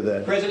trying to do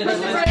that. President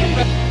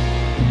Zelensky.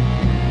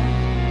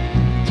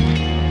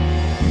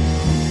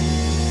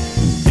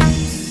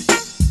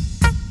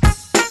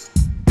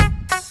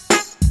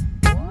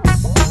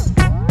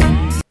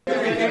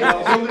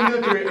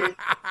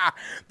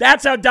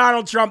 That's how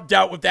Donald Trump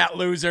dealt with that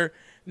loser.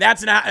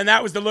 And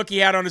that was the look he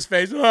had on his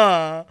face. Anyway,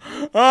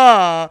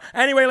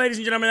 ladies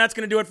and gentlemen, that's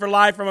going to do it for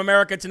Live from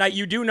America tonight.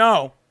 You do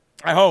know,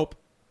 I hope,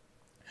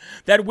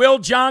 that Will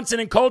Johnson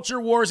and Culture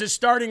Wars is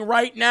starting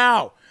right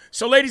now.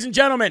 So, ladies and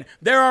gentlemen,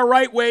 there are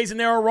right ways and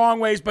there are wrong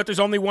ways, but there's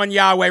only one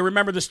Yahweh.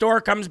 Remember, the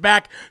store comes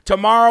back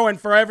tomorrow, and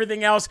for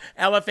everything else,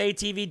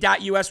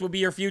 LFATV.us will be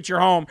your future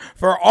home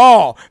for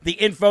all the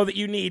info that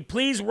you need.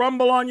 Please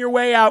rumble on your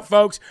way out,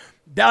 folks.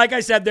 Like I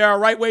said, there are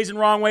right ways and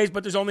wrong ways,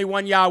 but there's only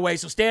one Yahweh.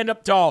 So stand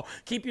up tall,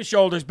 keep your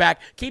shoulders back,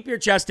 keep your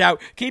chest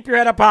out, keep your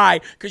head up high,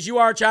 because you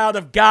are a child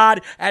of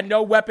God, and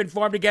no weapon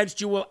formed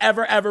against you will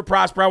ever, ever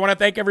prosper. I want to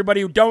thank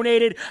everybody who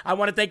donated. I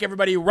want to thank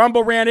everybody who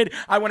rumble ranted.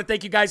 I want to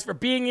thank you guys for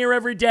being here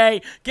every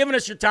day, giving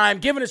us your time,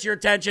 giving us your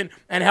attention,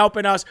 and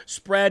helping us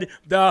spread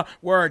the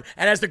word.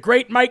 And as the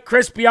great Mike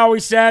Crispy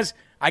always says,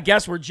 I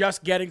guess we're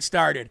just getting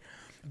started.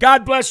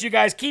 God bless you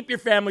guys. Keep your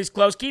families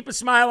close. Keep a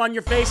smile on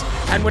your face.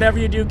 And whatever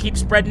you do, keep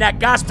spreading that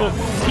gospel.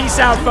 Peace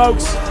out,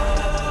 folks.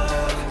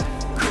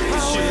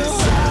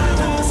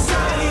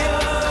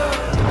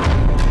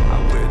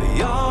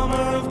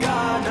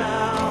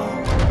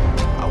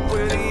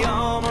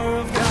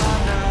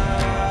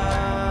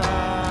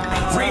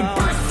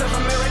 Rebirth of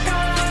America.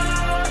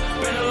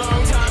 Been a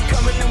long time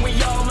coming, and we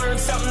all learned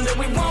something that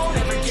we won't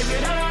ever give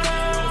it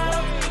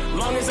up.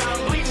 Long as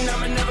I'm bleeding,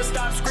 I'ma never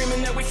stop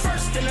screaming that we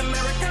first in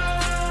America.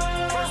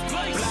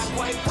 Black,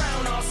 white,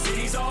 brown, all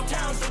cities, all towns.